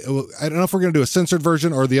 which will I don't know if we're going to do a censored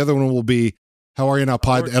version or the other one will be "How Are You Now"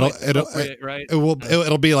 pod.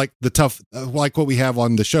 It'll be like the tough, like what we have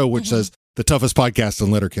on the show, which says the toughest podcast in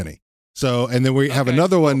Letterkenny. So, and then we have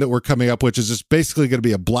another one that we're coming up, which is just basically going to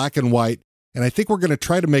be a black and white, and I think we're going to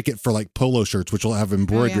try to make it for like polo shirts, which will have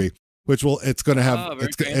embroidery, it's going to have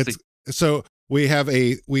it's. So we have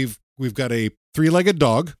we've got a 3-legged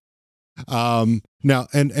dog. Now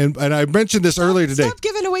and I mentioned this earlier today. Stop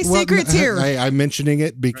giving away secrets here. I'm mentioning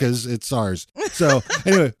it because it's ours. So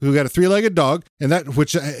anyway, we've got a 3-legged dog, and that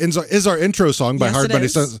which is our intro song by Hard Bunny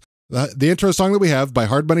Saints. The intro song that we have by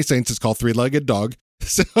Hard Bunny Saints is called 3-Legged Dog.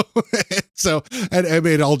 So and I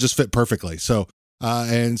mean, it all just fit perfectly. So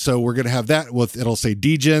and so we're gonna have that with it'll say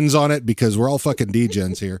D-Gens on it because we're all fucking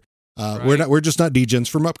D-Gens here. We're just not D-Gens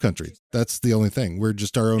from upcountry. That's the only thing. We're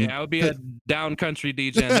just our own. Yeah, it would be a down country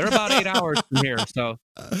D-Gen. They're about 8 hours from here, so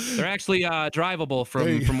they're actually drivable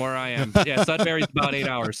from where I am. Yeah, Sudbury's about 8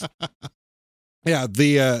 hours. Yeah,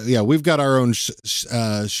 we've got our own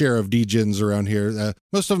share of D-Gens around here.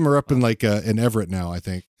 Most of them are up in in Everett now, I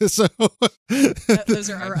think. So those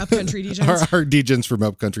are our upcountry D-Gens. Our D-Gens from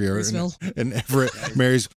upcountry are in Everett,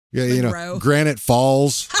 Mary's. Yeah, Granite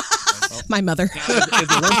Falls. My mother.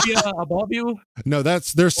 Is Olympia above you? No,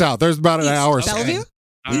 they're south. There's about an hour. Bellevue?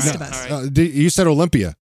 East of us. You said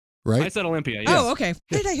Olympia, right? I said Olympia, yes. Oh, okay.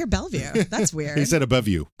 Why did I hear Bellevue? That's weird. He said above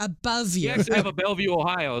you. Above you. We actually have a Bellevue,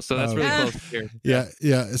 Ohio, so that's really close here. Yeah.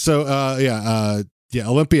 So,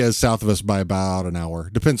 Olympia is south of us by about an hour.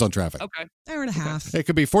 Depends on traffic. Okay. Hour and a half. It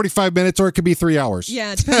could be 45 minutes or it could be 3 hours.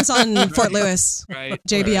 Yeah, it depends on Fort Lewis. Right.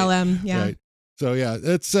 JBLM. Yeah. Right. So, yeah,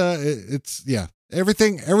 it's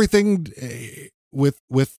everything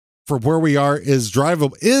with from where we are is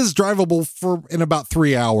drivable for in about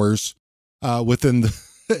 3 hours within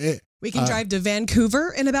the we can drive to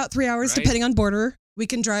Vancouver in about 3 hours depending on border. We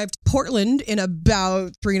can drive to Portland in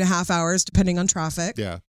about 3.5 hours depending on traffic.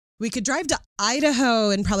 Yeah. We could drive to Idaho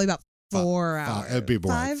in probably about 4 hours. It'd be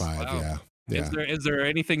more like 5. Wow. Yeah. Is there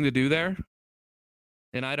anything to do there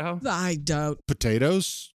in Idaho? I don't.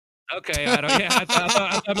 Potatoes? Okay, I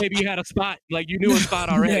thought maybe you had a spot, like you knew a spot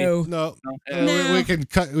already. No. No. We can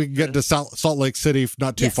get to Salt Lake City,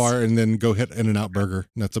 not too Yes. far, and then go hit In-N-Out Burger.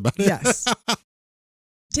 And that's about it. Yes.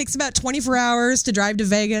 Takes about 24 hours to drive to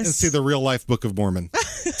Vegas. And see the real life Book of Mormon.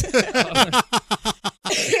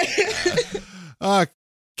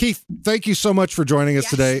 Keith, thank you so much for joining us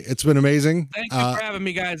today. It's been amazing. Thank you for having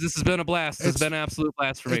me, guys. This has been a blast. It's been an absolute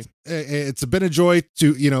blast for me. It's been a joy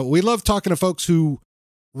to, we love talking to folks who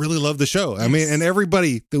really love the show. I mean, and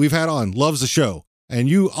everybody that we've had on loves the show. And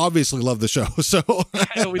you obviously love the show. So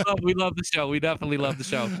we love the show. We definitely love the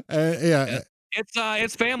show.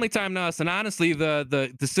 It's family time to us. And honestly,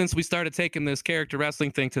 the since we started taking this character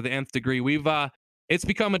wrestling thing to the nth degree, we've it's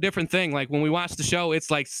become a different thing. Like when we watch the show, it's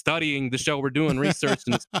like studying the show. We're doing research,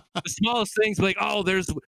 and it's the smallest things. Like,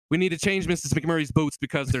 we need to change Mrs. McMurray's boots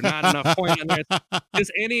because they're not enough point in there.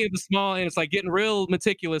 Just any of the small, and it's like getting real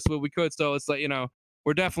meticulous what we could. So it's like,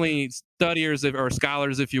 we're definitely studiers or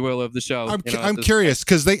scholars, if you will, of the show. I'm curious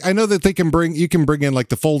because I know that you can bring in like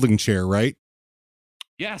the folding chair, right?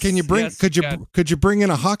 Yes. Can you bring? Could you bring in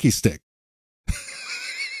a hockey stick?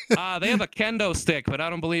 They have a kendo stick, but I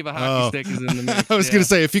don't believe a hockey stick is in the mix. I was going to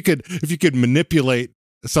say if you could manipulate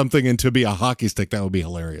something into be a hockey stick, that would be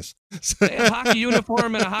hilarious. They have a hockey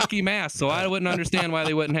uniform and a hockey mask, so I wouldn't understand why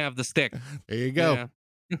they wouldn't have the stick. There you go. Yeah.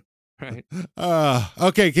 Right.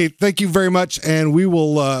 Okay, Keith, thank you very much, and we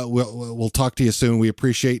will we'll talk to you soon. We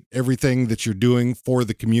appreciate everything that you're doing for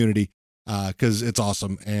the community because it's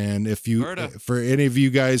awesome. And if for any of you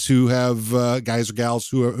guys who have guys or gals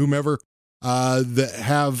whomever that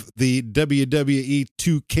have the WWE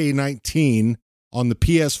 2K19 on the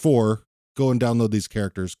PS4, go and download these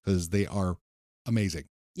characters because they are amazing.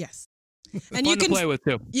 Yes. And you can play with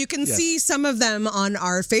too. You can see some of them on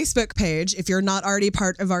our Facebook page if you're not already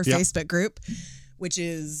part of our Facebook group, which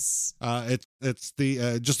is it's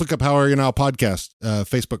the just look up How Are You Now podcast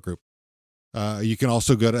Facebook group. You can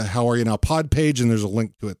also go to How Are You Now pod page and there's a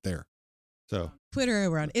link to it there. So Twitter,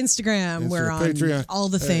 we're on Instagram, we're on Patreon, all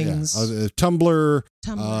the things. Tumblr.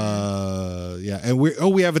 And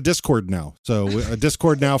we have a Discord now. So a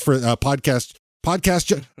Discord now for podcast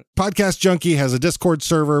Junkie has a Discord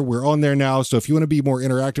server. We're on there now. So if you want to be more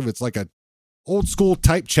interactive, it's like a old school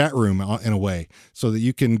type chat room in a way, so that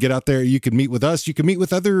you can get out there. You can meet with us. You can meet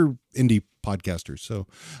with other indie podcasters. So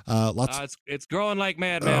it's growing like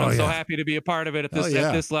mad, man. I'm so happy to be a part of it at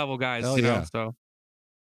this level, guys. So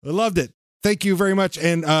I loved it. Thank you very much.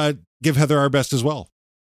 And give Heather our best as well.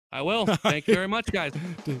 I will. Thank you very much, guys.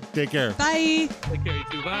 Take care. Bye. Take care, you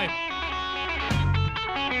too. Bye.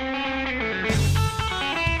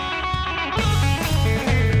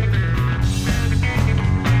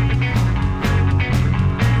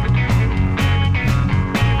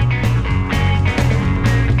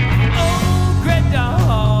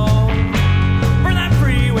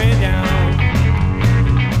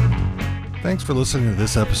 Thanks for listening to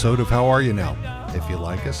this episode of How Are You Now? If you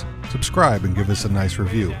like us, subscribe and give us a nice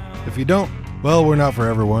review. If you don't, well, we're not for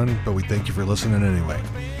everyone, but we thank you for listening anyway.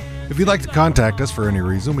 If you'd like to contact us for any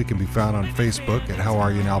reason, we can be found on Facebook at How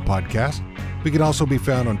Are You Now Podcast. We can also be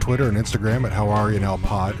found on Twitter and Instagram at How Are You Now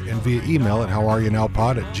Pod and via email at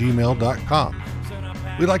howareyounowpod@gmail.com.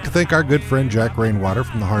 We'd like to thank our good friend Jack Rainwater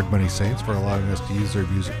from the Hard Money Saints for allowing us to use their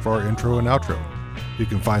music for our intro and outro. You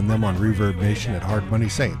can find them on Reverb Nation at Hard Money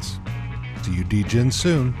Saints. See you DJs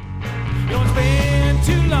soon. It's been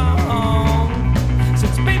too long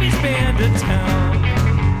since baby's been to town.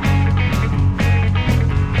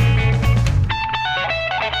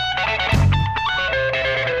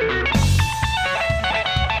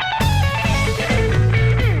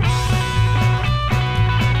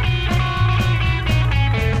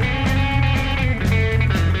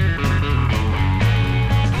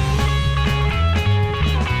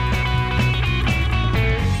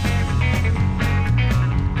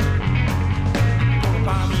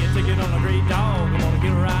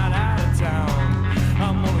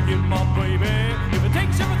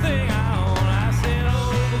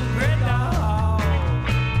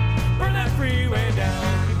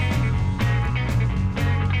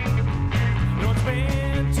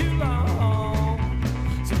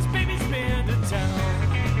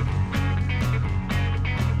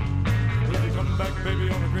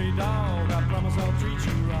 I'll treat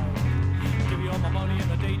you right. Give you all my money in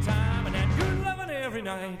the daytime and that good loving every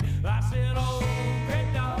night.